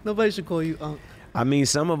 Unc. Nobody should call you Unc. I mean,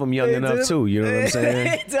 some of them young enough too. You know what I'm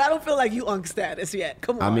saying? Dude, I don't feel like you unk status yet.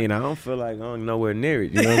 Come on. I mean, I don't feel like I'm nowhere near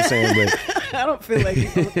it. You know what I'm saying? But I don't feel like you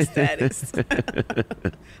unk status.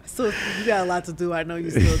 So you got a lot to do. I know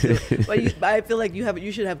you still do. But I feel like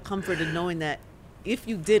you should have comfort in knowing that if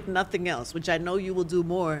you did nothing else, which I know you will do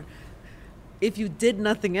more, if you did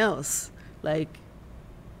nothing else, like,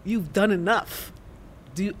 you've done enough.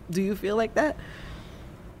 Do you feel like that?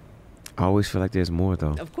 I always feel like there's more,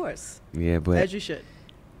 though. Of course. Yeah, but as you should.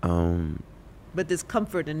 But there's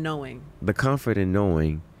comfort in knowing. The comfort in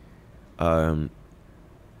knowing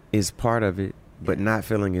is part of it, but not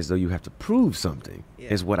feeling as though you have to prove something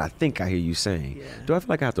is what I think I hear you saying. Yeah. Do I feel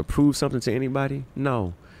like I have to prove something to anybody?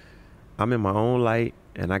 No. I'm in my own light,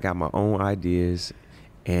 and I got my own ideas,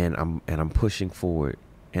 and I'm pushing forward.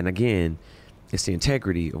 And again, it's the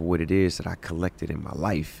integrity of what it is that I collected in my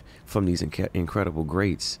life from these incredible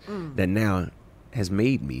greats that now has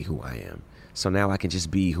made me who I am. So now I can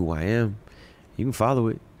just be who I am. You can follow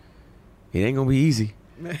it. It ain't gonna be easy.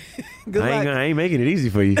 Good luck. I ain't making it easy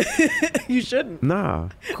for you. You shouldn't. Nah,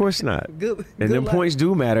 of course not. Good And them luck. points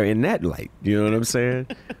do matter in that light. You know what I'm saying?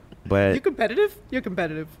 But You competitive? You're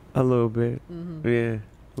competitive. a little bit. Yeah,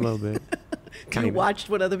 a little bit. You watched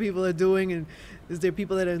what other people are doing, and is there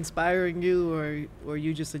people that are inspiring you, or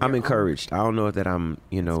you just? I'm encouraged. I don't know if that I'm,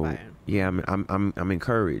 Inspired. yeah, I'm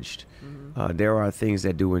encouraged. There are things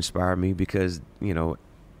that do inspire me because,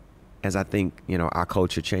 as I think, our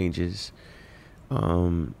culture changes,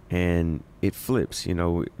 and it flips,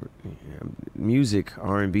 music,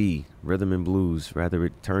 R&B, rhythm and blues, rather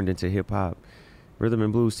it turned into hip hop. Rhythm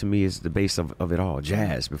and blues to me is the base of it all.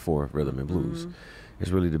 Jazz before rhythm and blues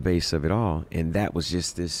is really the base of it all. And that was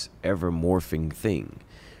just this ever morphing thing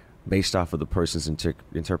based off of the person's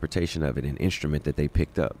interpretation of it, an instrument that they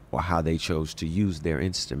picked up, or how they chose to use their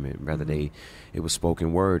instrument. Rather it was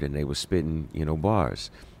spoken word and they were spitting,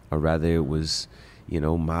 bars, or rather it was,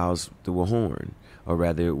 Miles through a horn, or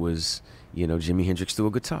rather it was, Jimi Hendrix through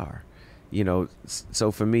a guitar.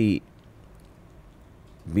 So for me,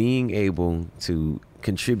 being able to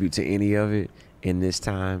contribute to any of it in this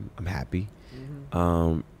time, I'm happy.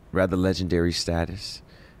 Rather legendary status.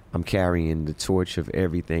 I'm carrying the torch of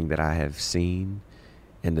everything that I have seen,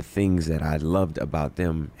 and the things that I loved about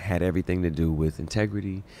them had everything to do with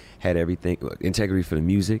integrity, integrity for the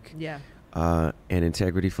music, and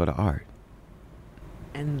integrity for the art.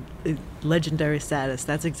 And legendary status.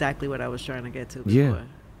 That's exactly what I was trying to get to before.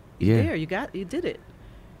 Yeah. There, you did it.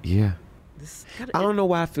 Yeah. I don't know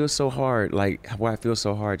why I feel so hard,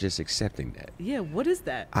 just accepting that. Yeah, what is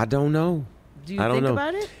that? I don't know. Do you think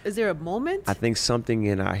about it? Is there a moment? I think something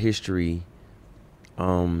in our history.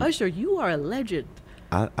 Usher, you are a legend.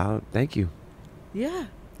 I thank you. Yeah.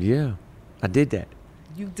 Yeah, I did that.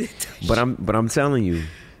 You did that. But I'm telling you,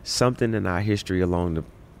 something in our history along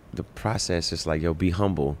the process is like, yo, be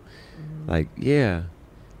humble. Like, yeah,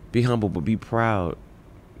 be humble, but be proud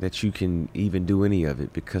that you can even do any of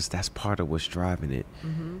it, because that's part of what's driving it.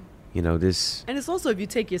 This. And it's also, if you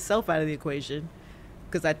take yourself out of the equation,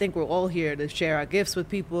 because I think we're all here to share our gifts with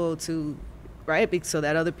people, right? So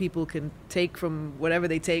that other people can take from whatever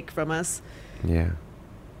they take from us. Yeah.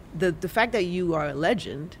 The fact that you are a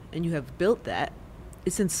legend and you have built that,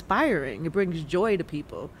 it's inspiring. It brings joy to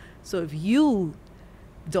people. So if you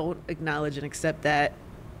don't acknowledge and accept that,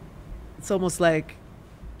 it's almost like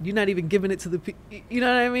you're not even giving it to the people. You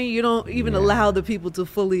know what I mean? You don't even allow the people to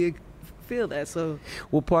fully feel that. So,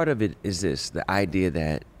 well, part of it is the idea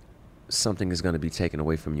that something is going to be taken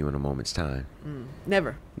away from you in a moment's time.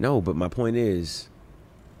 Never. No, but my point is,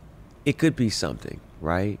 it could be something,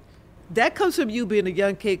 right? That comes from you being a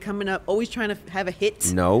young kid coming up, always trying to have a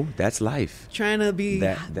hit. No, that's life. Trying to be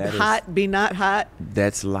hot, be not hot.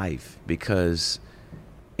 That's life, because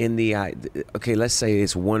let's say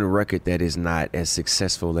it's one record that is not as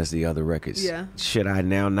successful as the other records. Yeah. Should I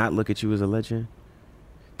now not look at you as a legend?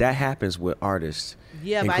 That happens with artists.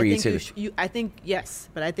 Yeah, and but creativity. I think yes,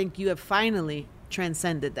 but I think you have finally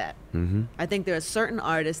transcended that. I think there are certain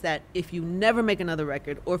artists that if you never make another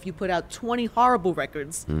record, or if you put out 20 horrible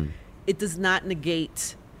records, it does not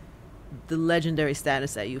negate the legendary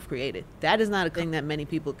status that you've created. That is not a thing that many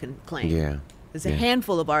people can claim. Yeah. There's a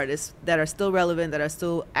handful of artists that are still relevant, that are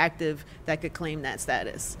still active, that could claim that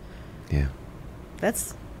status. Yeah.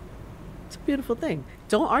 It's a beautiful thing.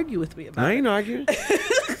 Don't argue with me about it. I ain't arguing.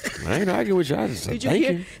 I ain't arguing with y'all.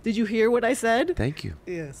 Did you hear what I said? Thank you.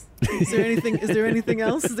 Yes. Is there anything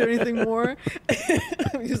else? Is there anything more?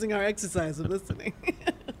 I'm using our exercise of listening.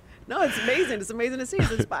 No, it's amazing. It's amazing to see.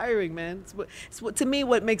 It's inspiring, man. It's what to me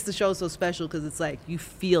what makes the show so special, because it's like you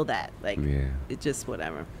feel that. Like, it's just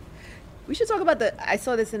whatever. We should talk about I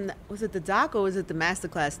saw this in, was it the doc or was it the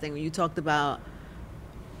masterclass thing where you talked about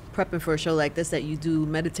prepping for a show like this, that you do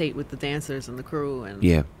meditate with the dancers and the crew? And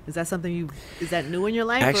yeah. Is that something is that new in your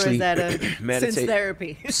life? Actually, or is that a sense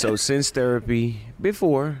therapy? So sense therapy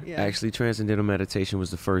before, Yeah. actually transcendental meditation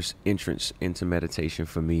was the first entrance into meditation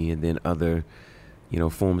for me, and then other,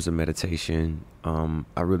 forms of meditation,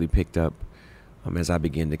 I really picked up as I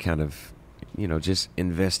began to kind of, just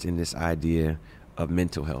invest in this idea of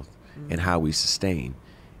mental health and how we sustain.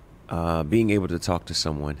 Being able to talk to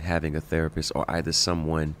someone, having a therapist, or either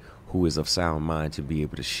someone who is of sound mind to be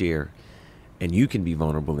able to share, and you can be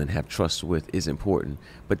vulnerable and have trust with, is important.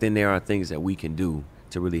 But then there are things that we can do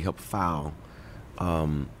to really help file,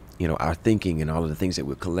 our thinking and all of the things that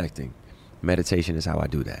we're collecting. Meditation is how I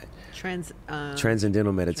do that.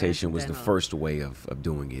 Transcendental meditation was the first way of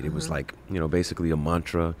doing it. It was like, basically a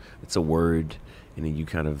mantra. It's a word, and then you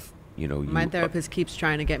kind of, My therapist keeps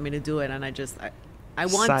trying to get me to do it, and I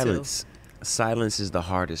want silence. Silence is the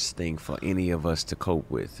hardest thing for any of us to cope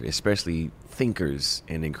with, especially thinkers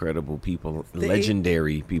and incredible people,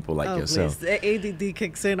 legendary people like yourself. Please. The ADD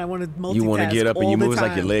kicks in. I want to multitask. You want to get up and you move. It's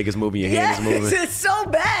like your leg is moving, your hand is moving. It's so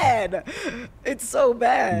bad. It's so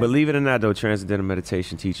bad. Believe it or not, though, transcendental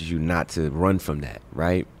meditation teaches you not to run from that,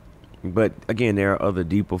 right? But again, there are other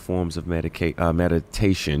deeper forms of meditation.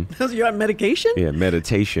 You're on medication? Yeah,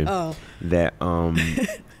 meditation. That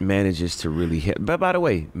manages to really hit. But by the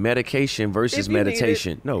way, medication versus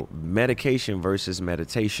meditation. No, medication versus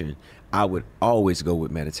meditation. I would always go with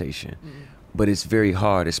meditation. But it's very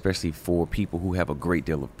hard, especially for people who have a great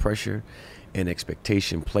deal of pressure and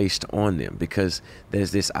expectation placed on them, because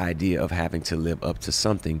there's this idea of having to live up to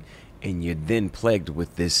something, and you're then plagued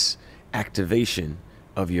with this activation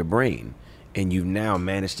of your brain, and you've now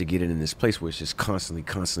managed to get it in this place where it's just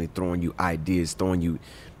constantly throwing you ideas,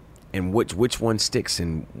 and which one sticks,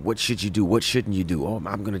 and what should you do, what shouldn't you do? Oh,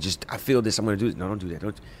 I feel this, I'm gonna do this. No, don't do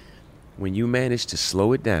that. When you manage to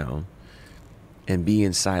slow it down and be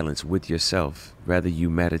in silence with yourself, rather you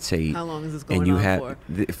meditate. How long is this going on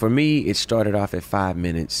for? For me, it started off at 5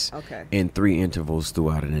 minutes in 3 intervals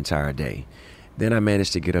throughout an entire day. Then I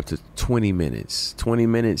managed to get up to 20 minutes. 20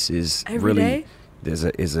 minutes is every day?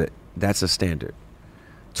 That's a standard.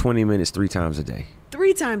 20 minutes 3 times a day.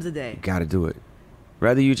 3 times a day. Got to do it.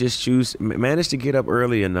 Rather you just manage to get up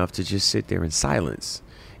early enough to just sit there in silence.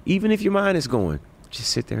 Even if your mind is going, just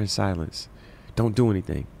sit there in silence. Don't do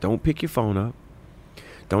anything. Don't pick your phone up.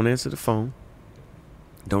 Don't answer the phone.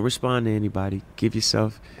 Don't respond to anybody. Give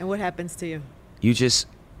yourself. And what happens to you?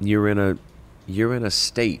 You're in a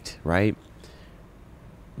state, right?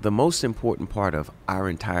 The most important part of our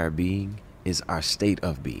entire being is our state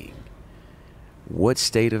of being. What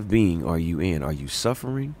state of being are you in? Are you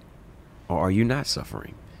suffering or are you not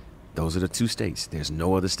suffering? Those are the 2 states. There's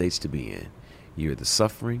no other states to be in. You're either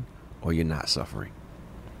suffering or you're not suffering.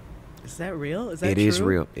 Is that real? Is that true? It is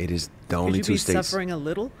real. It is the only 2 states. Could you be suffering a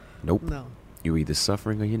little? Nope. No. You're either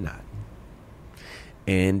suffering or you're not.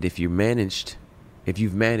 And if you've managed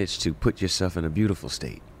to put yourself in a beautiful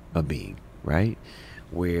state of being, right,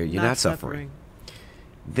 where you're not suffering,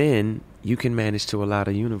 then you can manage to allow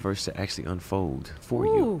the universe to actually unfold for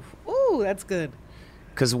you. Ooh, that's good.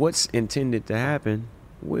 Because what's intended to happen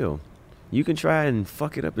will. You can try and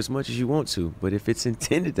fuck it up as much as you want to, but if it's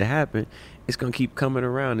intended to happen, it's going to keep coming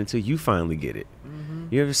around until you finally get it.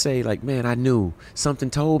 You ever say, like, man, I knew, something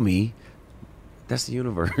told me? That's the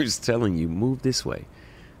universe telling you, move this way,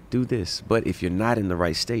 do this. But if you're not in the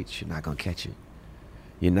right state, you're not going to catch it.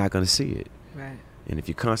 You're not going to see it. Right. And if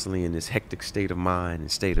you're constantly in this hectic state of mind and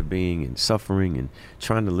state of being and suffering and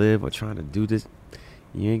trying to live or trying to do this,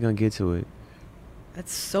 you ain't going to get to it.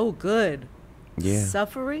 That's so good. Yeah.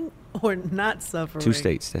 Suffering or not suffering? 2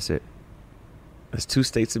 states, that's it. That's 2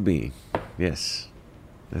 states of being. Yes.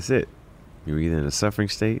 That's it. You're either in a suffering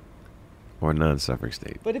state or a non-suffering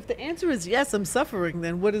state. But if the answer is yes, I'm suffering,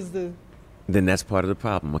 then what is the... Then that's part of the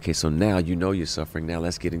problem. Okay, so now you know you're suffering. Now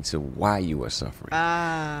let's get into why you are suffering.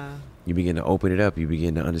 You begin to open it up. You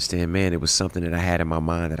begin to understand, man, it was something that I had in my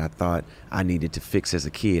mind that I thought I needed to fix as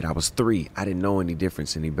a kid. I was 3. I didn't know any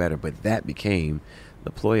difference any better, but that became the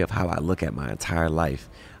ploy of how I look at my entire life.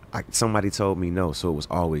 Somebody told me no, so it was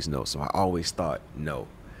always no. So I always thought no.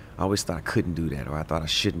 I always thought I couldn't do that, or I thought I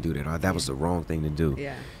shouldn't do that, or that was the wrong thing to do.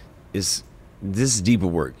 Yeah. This is deeper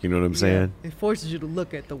work, you know what I'm saying? It forces you to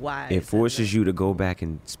look at the why. It forces you to go back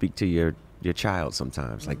and speak to your child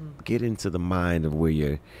sometimes. Like, get into the mind of where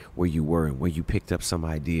you were and where you picked up some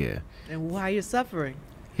idea. And why you're suffering.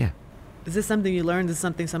 Yeah. Is this something you learned? Is this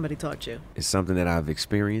something somebody taught you? It's something that I've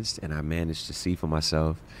experienced and I managed to see for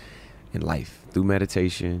myself in life through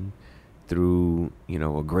meditation, through,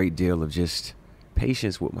 a great deal of just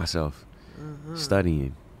patience with myself,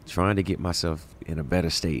 studying, trying to get myself in a better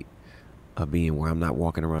state of being where I'm not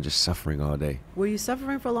walking around just suffering all day. Were you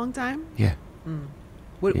suffering for a long time? Yeah.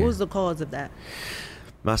 What was the cause of that?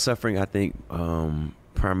 My suffering, I think,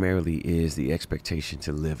 primarily is the expectation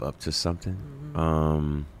to live up to something,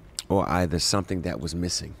 or either something that was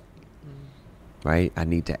missing. Right? I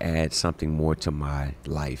need to add something more to my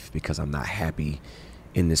life because I'm not happy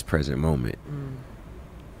in this present moment.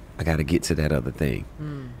 I got to get to that other thing.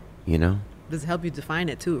 Does it help you define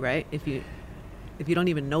it too, right? If you don't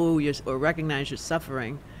even know or recognize you're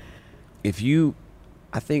suffering. I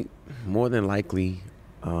think more than likely,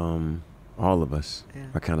 all of us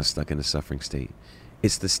are kind of stuck in a suffering state.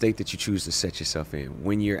 It's the state that you choose to set yourself in.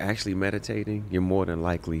 When you're actually meditating, you're more than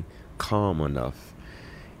likely calm enough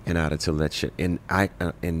in order to let you,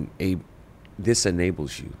 this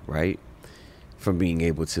enables you, right, from being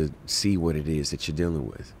able to see what it is that you're dealing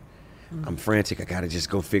with. I'm frantic. I gotta just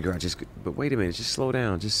go figure out. But wait a minute. Just slow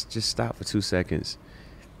down. Just stop for 2 seconds.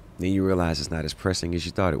 Then you realize it's not as pressing as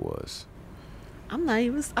you thought it was. I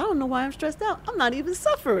don't know why I'm stressed out. I'm not even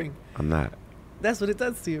suffering. I'm not. That's what it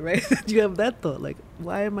does to you, right? You have that thought, like,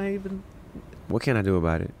 why am I even? What can I do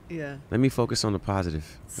about it? Yeah. Let me focus on the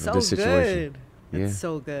positive of this situation. Good. It's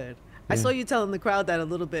so good. I saw you telling the crowd that a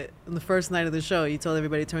little bit on the first night of the show. You told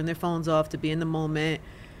everybody to turn their phones off, to be in the moment,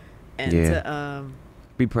 and to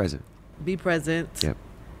be present. Be present. Yep.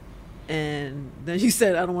 And then you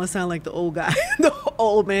said, I don't want to sound like the old guy, the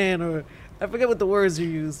old man, or I forget what the words you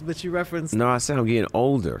used, but you referenced. No, I said I'm getting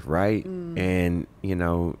older, right? And,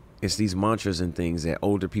 it's these mantras and things that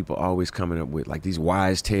older people always coming up with, like these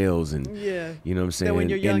wise tales and, you know what I'm saying? That when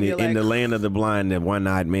you're young, in the land of the blind, that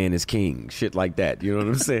one-eyed man is king, shit like that. You know what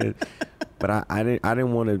I'm saying? But I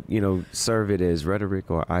didn't want to, serve it as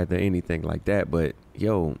rhetoric or either anything like that. But,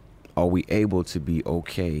 are we able to be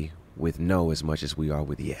okay with no as much as we are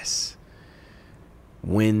with yes?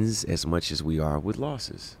 Wins as much as we are with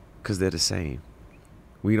losses, because they're the same.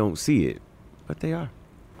 We don't see it, but they are.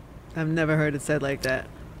 I've never heard it said like that.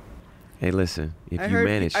 Hey, listen, I've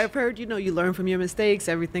heard, you learn from your mistakes.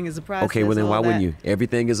 Everything is a process. Okay, well then why wouldn't you?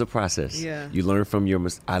 Everything is a process. Yeah. You learn from your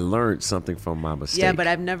I learned something from my mistake. Yeah, but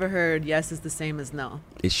I've never heard yes is the same as no.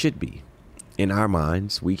 It should be. In our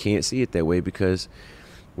minds, we can't see it that way because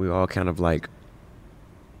we're all kind of like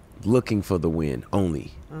looking for the win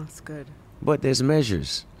only. Oh, that's good. But there's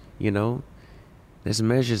measures, There's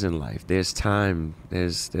measures in life. There's time.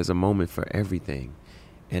 There's a moment for everything.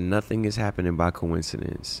 And nothing is happening by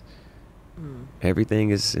coincidence. Everything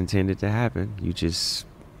is intended to happen. You just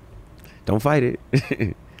don't fight it.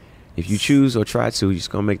 If you choose or try to, you're just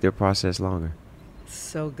going to make their process longer.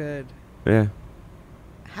 So good. Yeah.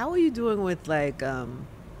 How are you doing with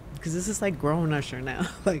because this is like grown Usher now.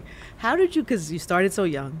 Like, how did you, because you started so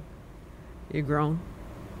young. You're grown.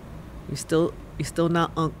 You're still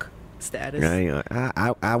not unk status.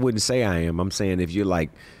 I wouldn't say I am. I'm saying if you're like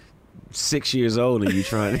 6 years old and you're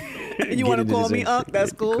trying to and you want to call me unk,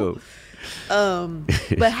 that's cool.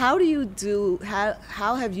 But how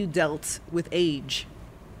have you dealt with age?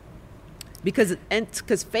 Because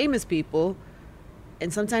famous people,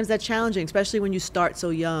 and sometimes that's challenging, especially when you start so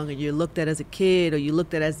young and you're looked at as a kid or you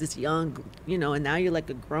looked at as this young, and now you're like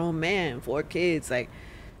a grown man, 4 kids. Like,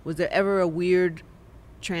 was there ever a weird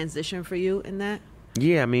transition for you in that?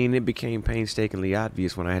 Yeah, I mean, it became painstakingly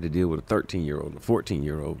obvious when I had to deal with a 13-year-old, a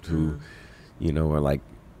 14-year-old who, are like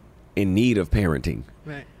in need of parenting.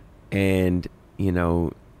 Right. And,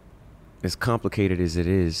 as complicated as it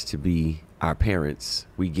is to be our parents,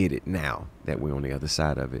 we get it now that we're on the other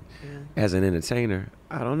side of it. Yeah. As an entertainer,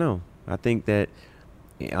 I don't know. I think that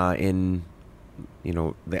in,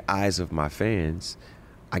 the eyes of my fans,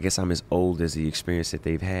 I guess I'm as old as the experience that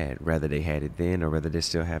they've had, whether they had it then or whether they're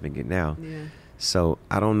still having it now. Yeah. So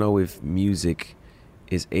I don't know if music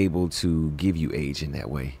is able to give you age in that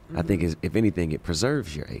way. I think if anything, it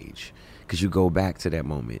preserves your age because you go back to that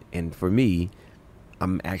moment. And for me,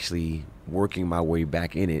 I'm actually working my way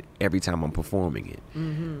back in it every time I'm performing it.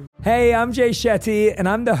 Hey, I'm Jay Shetty, and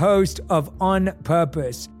I'm the host of On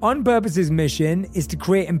Purpose. On Purpose's mission is to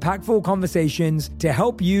create impactful conversations to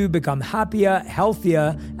help you become happier,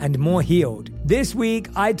 healthier, and more healed. This week,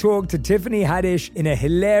 I talked to Tiffany Haddish in a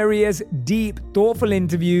hilarious, deep, thoughtful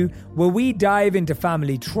interview where we dive into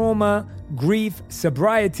family trauma, grief,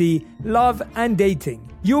 sobriety, love, and dating.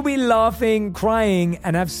 You'll be laughing, crying,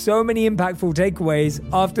 and have so many impactful takeaways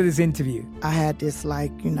after this interview. I had this,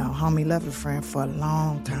 homie lover friend for a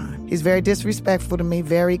long time. He's very disrespectful to me,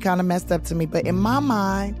 very kind of messed up to me. But in my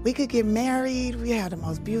mind, we could get married. We have the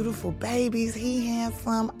most beautiful babies. He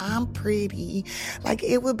handsome. I'm pretty.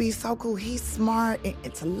 It would be so cool. He's smart and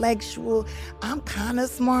intellectual. I'm kind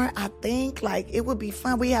of smart, I think. It would be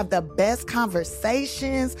fun. We have the best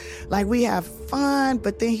conversations. We have fun,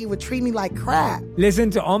 but then he would treat me like crap.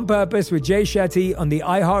 Listen to On Purpose with Jay Shetty on the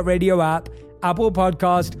iHeartRadio app, Apple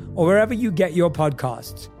Podcast, or wherever you get your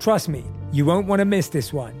podcasts. Trust me, you won't want to miss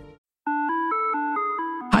this one.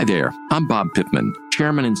 Hi there, I'm Bob Pittman,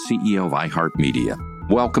 Chairman and CEO of iHeartMedia.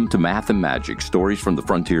 Welcome to Math and Magic, Stories from the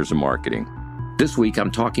Frontiers of Marketing. This week,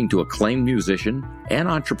 I'm talking to acclaimed musician and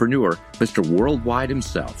entrepreneur, Mr. Worldwide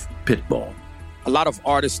himself, Pitbull. A lot of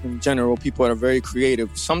artists in general, people that are very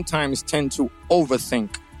creative, sometimes tend to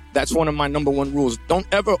overthink. That's one of my number one rules. Don't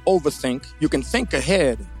ever overthink. You can think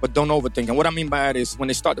ahead, but don't overthink. And what I mean by that is when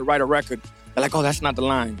they start to write a record, they're like, oh, that's not the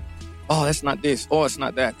line. Oh, that's not this. Oh, it's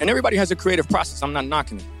not that. And everybody has a creative process. I'm not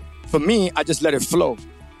knocking it. For me, I just let it flow.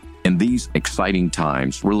 In these exciting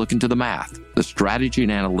times, we're looking to the math, the strategy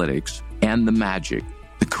and analytics, and the magic,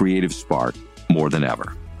 the creative spark, more than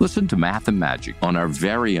ever. Listen to Math and Magic on our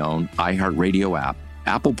very own iHeartRadio app,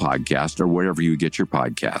 Apple Podcast, or wherever you get your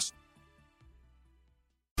podcasts.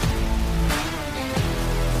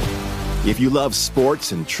 If you love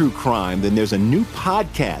sports and true crime, then there's a new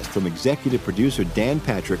podcast from executive producer Dan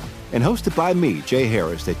Patrick and hosted by me, Jay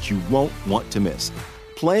Harris, that you won't want to miss.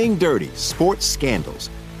 Playing Dirty: Sports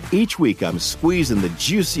Scandals. Each week, I'm squeezing the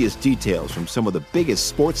juiciest details from some of the biggest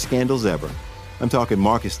sports scandals ever. I'm talking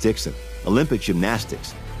Marcus Dixon, Olympic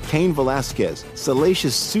gymnastics, Cain Velasquez,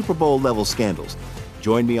 salacious Super Bowl-level scandals.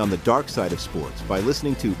 Join me on the dark side of sports by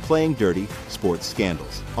listening to Playing Dirty: Sports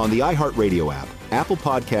Scandals on the iHeartRadio app, Apple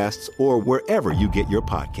Podcasts, or wherever you get your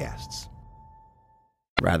podcasts.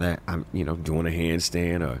 Rather, I'm, doing a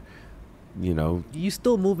handstand or, You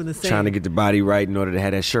still moving the same. trying to get the body right in order to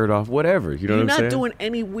have that shirt off, whatever. You know what I'm saying? You're not doing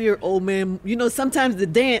any weird old man. Sometimes the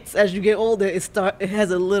dance, as you get older, it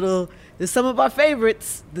has a little. There's some of our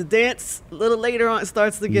favorites. The dance, a little later on, it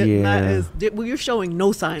starts to get not as. Well, you're showing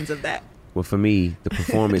no signs of that. Well, for me, the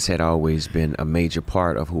performance had always been a major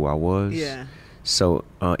part of who I was. Yeah. So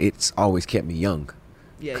it's always kept me young.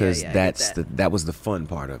 Yeah, because that. that was the fun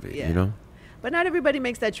part of it. Yeah. But not everybody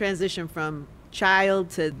makes that transition from child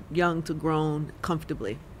to young to grown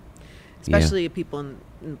comfortably. Especially people in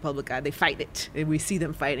the public eye, they fight it, and we see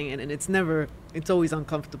them fighting it, and it's always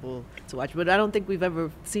uncomfortable to watch. But I don't think we've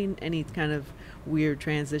ever seen any kind of weird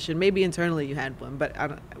transition. Maybe internally you had one,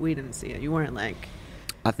 but we didn't see it. You weren't like.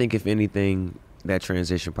 I think if anything, that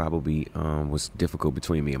transition probably was difficult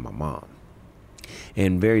between me and my mom,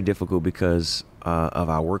 and very difficult because of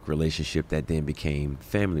our work relationship that then became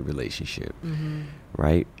family relationship,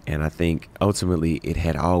 right? And I think ultimately it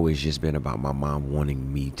had always just been about my mom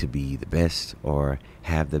wanting me to be the best or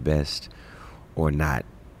have the best or not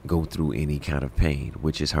go through any kind of pain,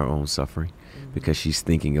 which is her own suffering, because she's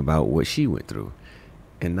thinking about what she went through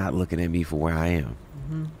and not looking at me for where I am.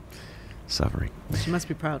 Suffering. She must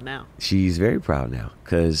be proud now. She's very proud now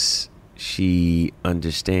because she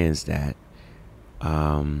understands that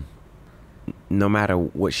no matter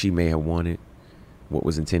what she may have wanted, what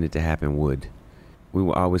was intended to happen we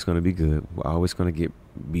were always going to be good. We're always going to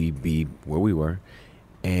be where we were,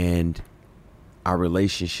 and our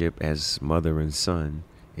relationship as mother and son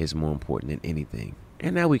is more important than anything.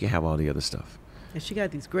 And now we can have all the other stuff. And she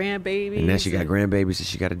got these grandbabies. And now she got grandbabies that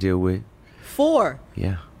she got to deal with. 4.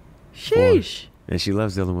 Yeah. Sheesh. 4. And she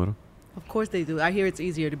loves dealing with them. Of course they do. I hear it's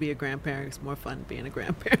easier to be a grandparent. It's more fun being a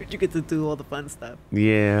grandparent. You get to do all the fun stuff.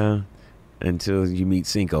 Yeah. Until you meet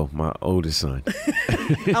Cinco, my oldest son.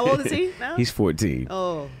 How old is he now? He's 14.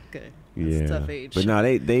 Oh, okay. That's a tough age. But no,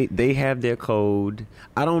 they have their code.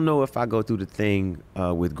 I don't know if I go through the thing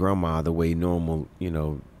with grandma the way normal,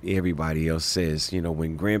 everybody else says.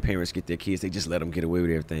 When grandparents get their kids, they just let them get away with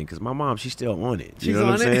everything. Because my mom, she's still on it. She's know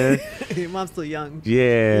what I'm saying? Your mom's still young.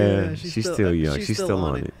 Yeah, she's still young. She's still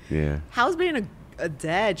on it. Yeah. How's being a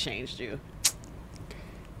dad changed you?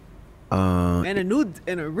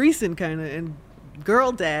 And a recent kind of and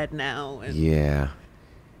girl dad now. And Yeah,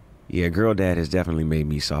 girl dad has definitely made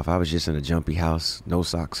me soft. I was just in a jumpy house, no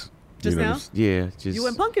socks. Just now? Yeah, just you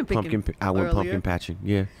went pumpkin picking. I went pumpkin patching.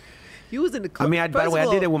 Yeah, You was in the club. I mean, by the way,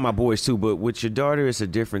 I did it with my boys too, but with your daughter, it's a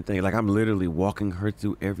different thing. Like, I'm literally walking her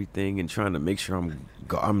through everything and trying to make sure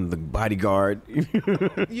I'm the bodyguard.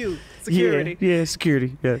 You, security. Yeah,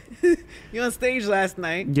 security. Yeah. You on stage last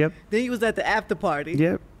night. Yep. Then you was at the after party.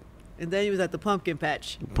 Yep. And then you was at the pumpkin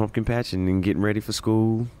patch. Pumpkin patch and then getting ready for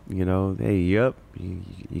school. You know, hey, you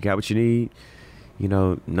got what you need. You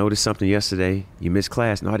know, noticed something yesterday. You missed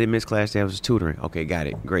class. No, I didn't miss class. I was tutoring. Okay, got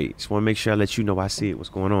it. Great. Just want to make sure I let you know I see it. What's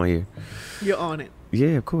going on here? You're on it. Yeah,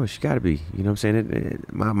 of course. You got to be. You know what I'm saying?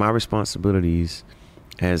 My responsibilities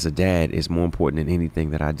as a dad is more important than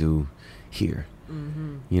anything that I do here.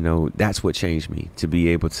 Mm-hmm. You know, that's what changed me, to be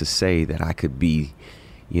able to say that I could be,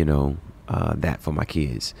 you know, that for my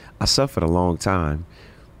kids. I suffered a long time,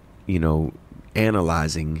 you know,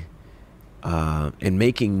 analyzing and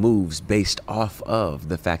making moves based off of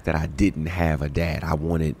the fact that I didn't have a dad. I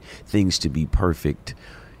wanted things to be perfect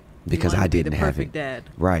because I didn't have it. Dad.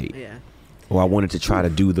 Right. Yeah. Or I wanted to try to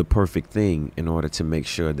do the perfect thing in order to make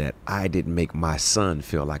sure that I didn't make my son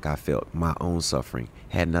feel like I felt. My own suffering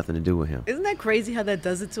had nothing to do with him. Isn't that crazy how that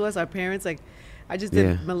does it to us, our parents? Like, I just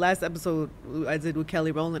did my last episode I did with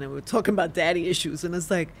Kelly Rowland, and we were talking about daddy issues. And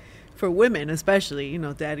it's like, for women especially, you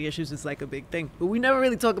know, daddy issues is like a big thing. But we never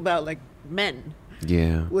really talk about, like, men.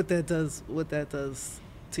 Yeah. What that does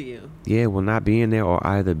to you. Yeah, well, not being there or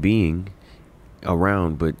either being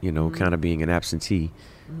around, but, you know, kind of being an absentee.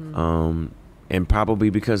 Mm-hmm. And probably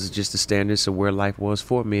because it's just the standards of where life was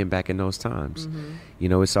for men back in those times. Mm-hmm. You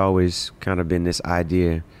know, it's always kind of been this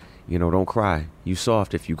idea, you know, don't cry. You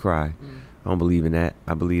soft if you cry. Mm-hmm. I don't believe in that.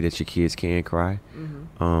 I believe that your kids can cry,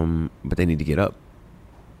 but they need to get up.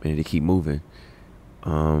 They need to keep moving.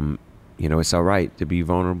 You know, it's all right to be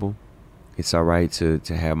vulnerable. It's all right to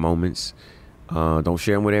have moments. Don't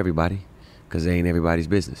share them with everybody because they ain't everybody's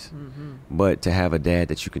business. Mm-hmm. But to have a dad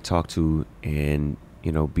that you can talk to and,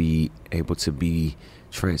 you know, be able to be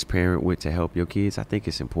transparent with to help your kids, I think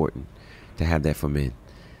it's important to have that for men.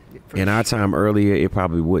 In our time earlier, it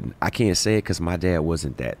probably wouldn't. I can't say it because my dad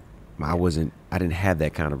wasn't that. I didn't have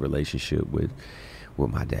that kind of relationship with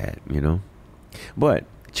my dad, you know. But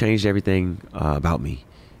changed everything about me.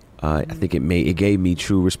 I think it gave me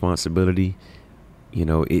true responsibility. You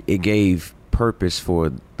know, it gave purpose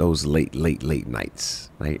for those late nights.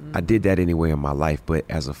 Like, I did that anyway in my life, but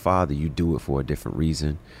as a father, you do it for a different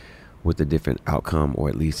reason, with a different outcome, or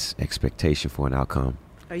at least expectation for an outcome.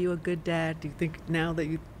 Are you a good dad? Do you think now that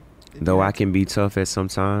you... Though I can be tough at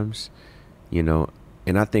sometimes, you know,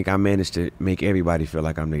 and I think I managed to make everybody feel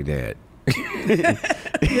like I'm their dad. You're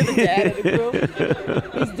the dad of the group.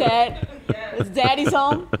 He's dad. It's daddy's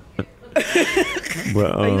home.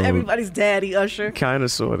 But, Are you everybody's daddy, Usher? Kind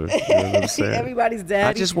of, sort of. You know what I'm saying? Everybody's daddy.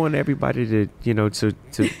 I just want everybody to, you know, to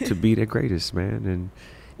be their greatest, man. And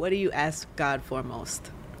what do you ask God for most?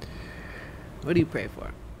 What do you pray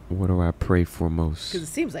for? What do I pray for most? Because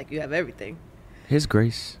it seems like you have everything. His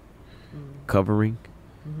grace, covering.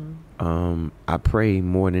 Mm-hmm. I pray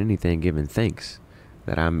more than anything, giving thanks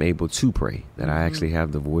that I'm able to pray, that I actually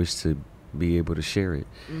have the voice to be able to share it.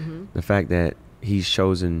 Mm-hmm. The fact that he's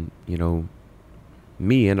chosen, you know,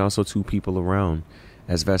 me and also two people around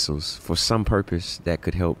as vessels for some purpose that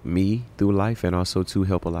could help me through life and also to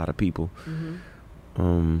help a lot of people.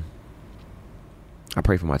 Mm-hmm. I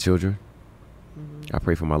pray for my children. Mm-hmm. I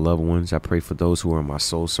pray for my loved ones. I pray for those who are in my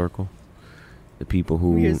soul circle. The people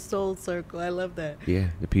who... Your soul circle. I love that. Yeah.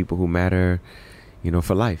 The people who matter, you know,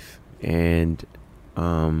 for life. And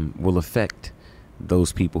will affect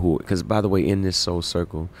those people who... Because, by the way, in this soul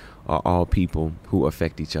circle are all people who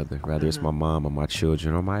affect each other. Whether it's my mom or my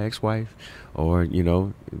children or my ex-wife or, you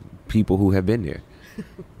know, people who have been there.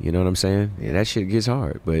 You know what I'm saying? Yeah, that shit gets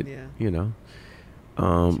hard. But, you know.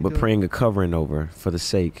 But praying a covering over for the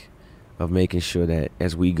sake of making sure that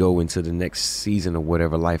as we go into the next season of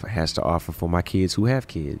whatever life has to offer for my kids who have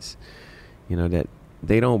kids, you know, that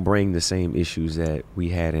they don't bring the same issues that we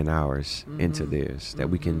had in ours into theirs,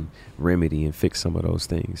 that we can remedy and fix some of those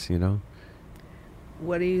things, you know?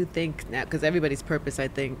 What do you think now? Because everybody's purpose, I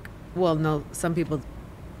think, well, no, some people,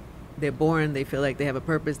 they're born, they feel like they have a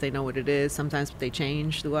purpose, they know what it is. Sometimes they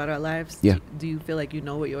change throughout our lives. Yeah. Do you feel like you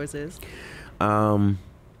know what yours is?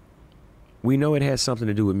 We know it has something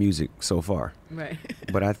to do with music so far. Right.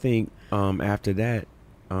 But I think after that,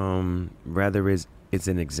 rather it's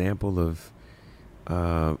an example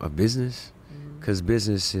of business, because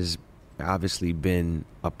business has obviously been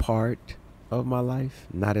a part of my life,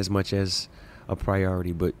 not as much as a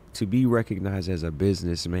priority, but to be recognized as a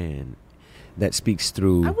businessman that speaks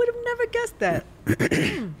through. I would have never guessed that.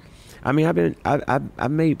 I mean,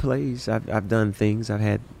 I've made plays. I've done things. I've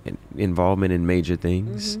had involvement in major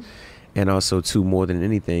things, and also too, more than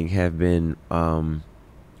anything, have been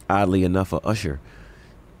oddly enough a usher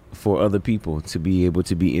for other people to be able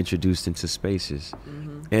to be introduced into spaces,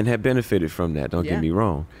 and have benefited from that. Don't get me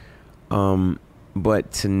wrong.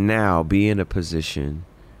 But to now be in a position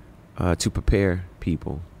to prepare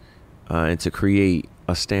people and to create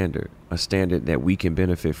a standard that we can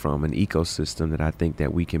benefit from, an ecosystem that I think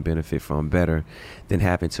that we can benefit from better than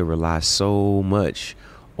having to rely so much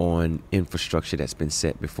on infrastructure that's been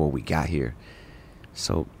set before we got here.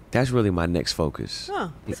 So that's really my next focus. Huh.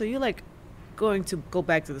 So you're like going to go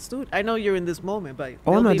back to the studio? I know you're in this moment, but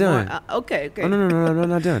I'm not done. Okay. Oh, no, I'm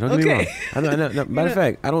not done. Don't get me wrong. No. Matter of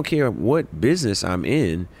fact, I don't care what business I'm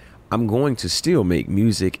in. I'm going to still make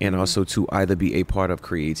music and also to either be a part of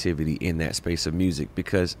creativity in that space of music,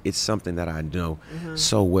 because it's something that I know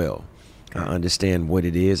so well. I understand what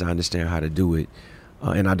it is. I understand how to do it,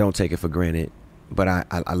 and I don't take it for granted. But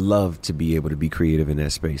I love to be able to be creative in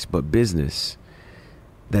that space. But business,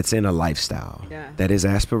 that's in a lifestyle, that is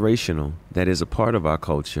aspirational, that is a part of our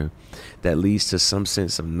culture, that leads to some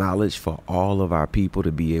sense of knowledge for all of our people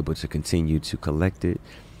to be able to continue to collect it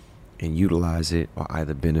and utilize it, or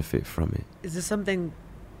either benefit from it. Is this something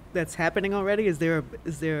that's happening already? Is there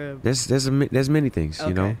a... There's many things,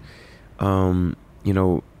 you know.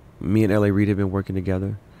 Me and L.A. Reid have been working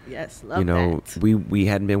together. Yes, love that. We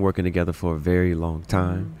hadn't been working together for a very long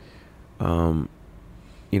time.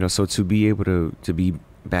 So to be able to be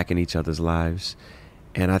back in each other's lives,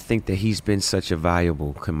 and I think that he's been such a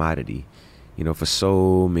valuable commodity, for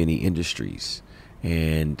so many industries,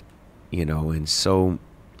 and and so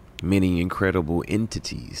many incredible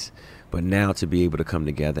entities. But now to be able to come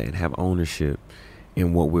together and have ownership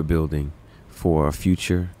in what we're building for a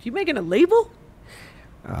future. You making a label?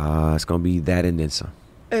 It's gonna be that and then some.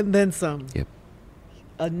 And then some. Yep.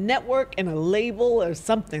 A network and a label or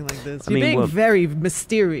something like this. You're being very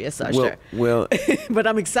mysterious, Usher. Well, but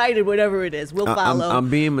I'm excited. Whatever it is, we'll follow.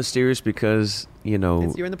 I'm being mysterious because you're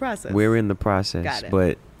in the process. We're in the process. Got it.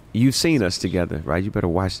 But you've seen us together, right? You better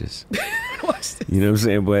watch this. Watch this. You know what I'm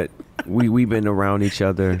saying? But we've been around each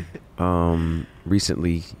other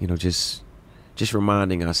recently. Just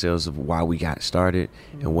reminding ourselves of why we got started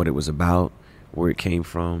and what it was about, where it came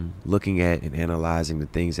from, looking at and analyzing the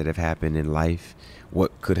things that have happened in life,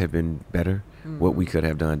 what could have been better, what we could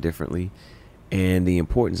have done differently, and the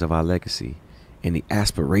importance of our legacy and the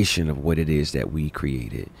aspiration of what it is that we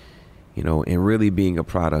created, and really being a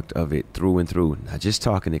product of it through and through. Not just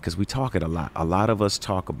talking it, because we talk it a lot. A lot of us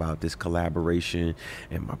talk about this collaboration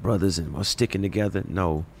and my brothers and us sticking together.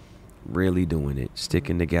 No, really doing it,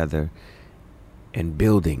 sticking together and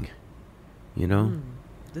building,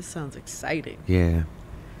 This sounds exciting. Yeah.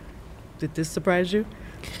 Did this surprise you?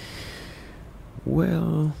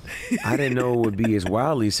 Well, I didn't know it would be as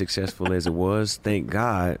wildly successful as it was. Thank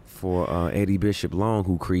God for Eddie Bishop Long,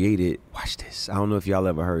 who created, watch this. I don't know if y'all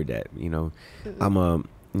ever heard that. I'm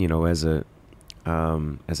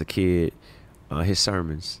as a kid, his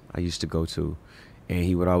sermons I used to go to, and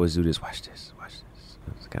he would always do this, watch this.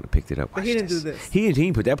 Kind of picked it up. But he didn't do this. He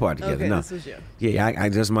didn't put that part together. Okay, no. This was you. Yeah, I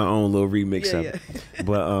just my own little remix of it.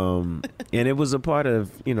 But and it was a part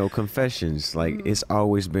of Confessions. Like it's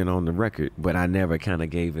always been on the record, but I never kind of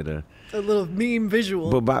gave it a little meme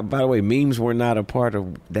visual. But by the way, memes were not a part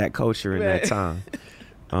of that culture in that time.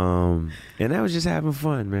 And I was just having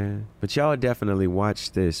fun, man. But y'all definitely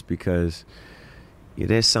watch this because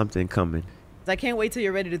there's something coming. I can't wait till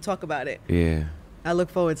you're ready to talk about it. Yeah. I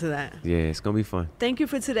look forward to that. Yeah, it's going to be fun. Thank you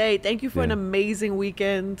for today. Thank you for an amazing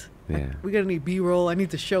weekend. Yeah. We're going to need B-roll. I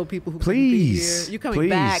need to show people who can be here. You're coming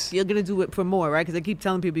back. You're going to do it for more, right? Because I keep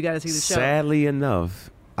telling people you got to see the show. Sadly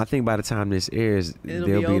enough, I think by the time this airs,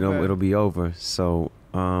 it'll be over. So,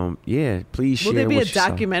 please share. Will there be a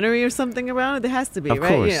documentary or something around it? There has to be, right?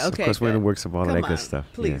 Course, yeah, okay. Of course, we're in the works of all of that good stuff.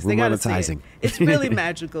 Please, we're monetizing. It's really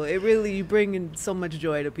magical. You bring in so much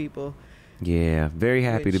joy to people. Yeah, very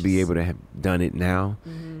happy to be able to have done it now,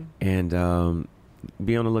 and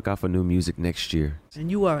be on the lookout for new music next year. And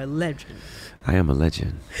you are a legend. I am a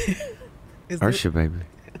legend. Usher, baby.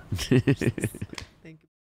 Thank you.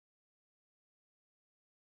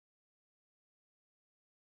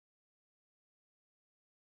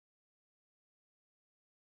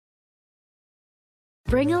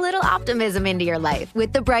 Bring a little optimism into your life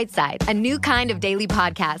with The Bright Side, a new kind of daily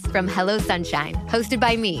podcast from Hello Sunshine, hosted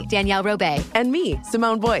by me, Danielle Robay. And me,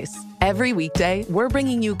 Simone Boyce. Every weekday, we're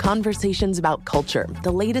bringing you conversations about culture, the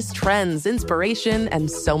latest trends, inspiration, and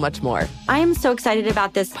so much more. I am so excited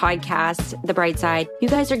about this podcast, The Bright Side. You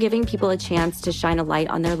guys are giving people a chance to shine a light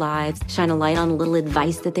on their lives, shine a light on a little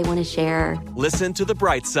advice that they want to share. Listen to The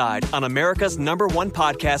Bright Side on America's #1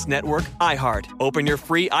 podcast network, iHeart. Open your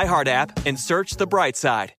free iHeart app and search The Bright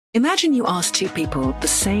Side. Imagine you ask two people the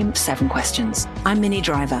same 7 questions. I'm Minnie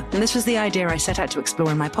Driver, and this was the idea I set out to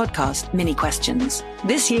explore in my podcast, Mini Questions.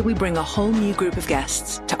 This year, we bring a whole new group of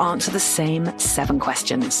guests to answer the same 7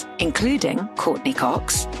 questions, including Courtney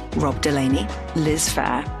Cox, Rob Delaney, Liz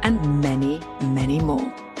Phair, and many, many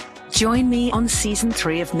more. Join me on Season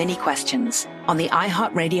 3 of Mini Questions on the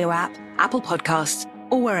iHeartRadio app, Apple Podcasts,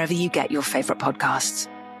 or wherever you get your favorite podcasts.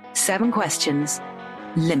 7 questions,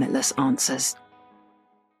 limitless answers.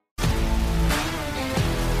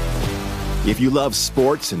 If you love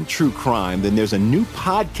sports and true crime, then there's a new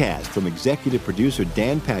podcast from executive producer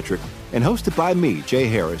Dan Patrick and hosted by me, Jay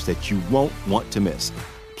Harris, that you won't want to miss.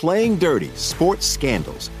 Playing Dirty: Sports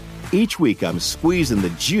Scandals. Each week, I'm squeezing the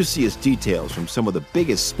juiciest details from some of the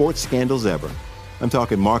biggest sports scandals ever. I'm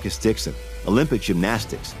talking Marcus Dixon, Olympic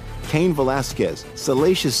gymnastics, Cain Velasquez,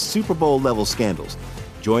 salacious Super Bowl-level scandals.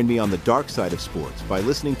 Join me on the dark side of sports by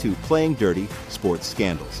listening to Playing Dirty: Sports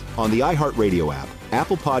Scandals on the iHeartRadio app,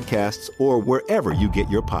 Apple Podcasts, or wherever you get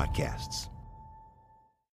your podcasts.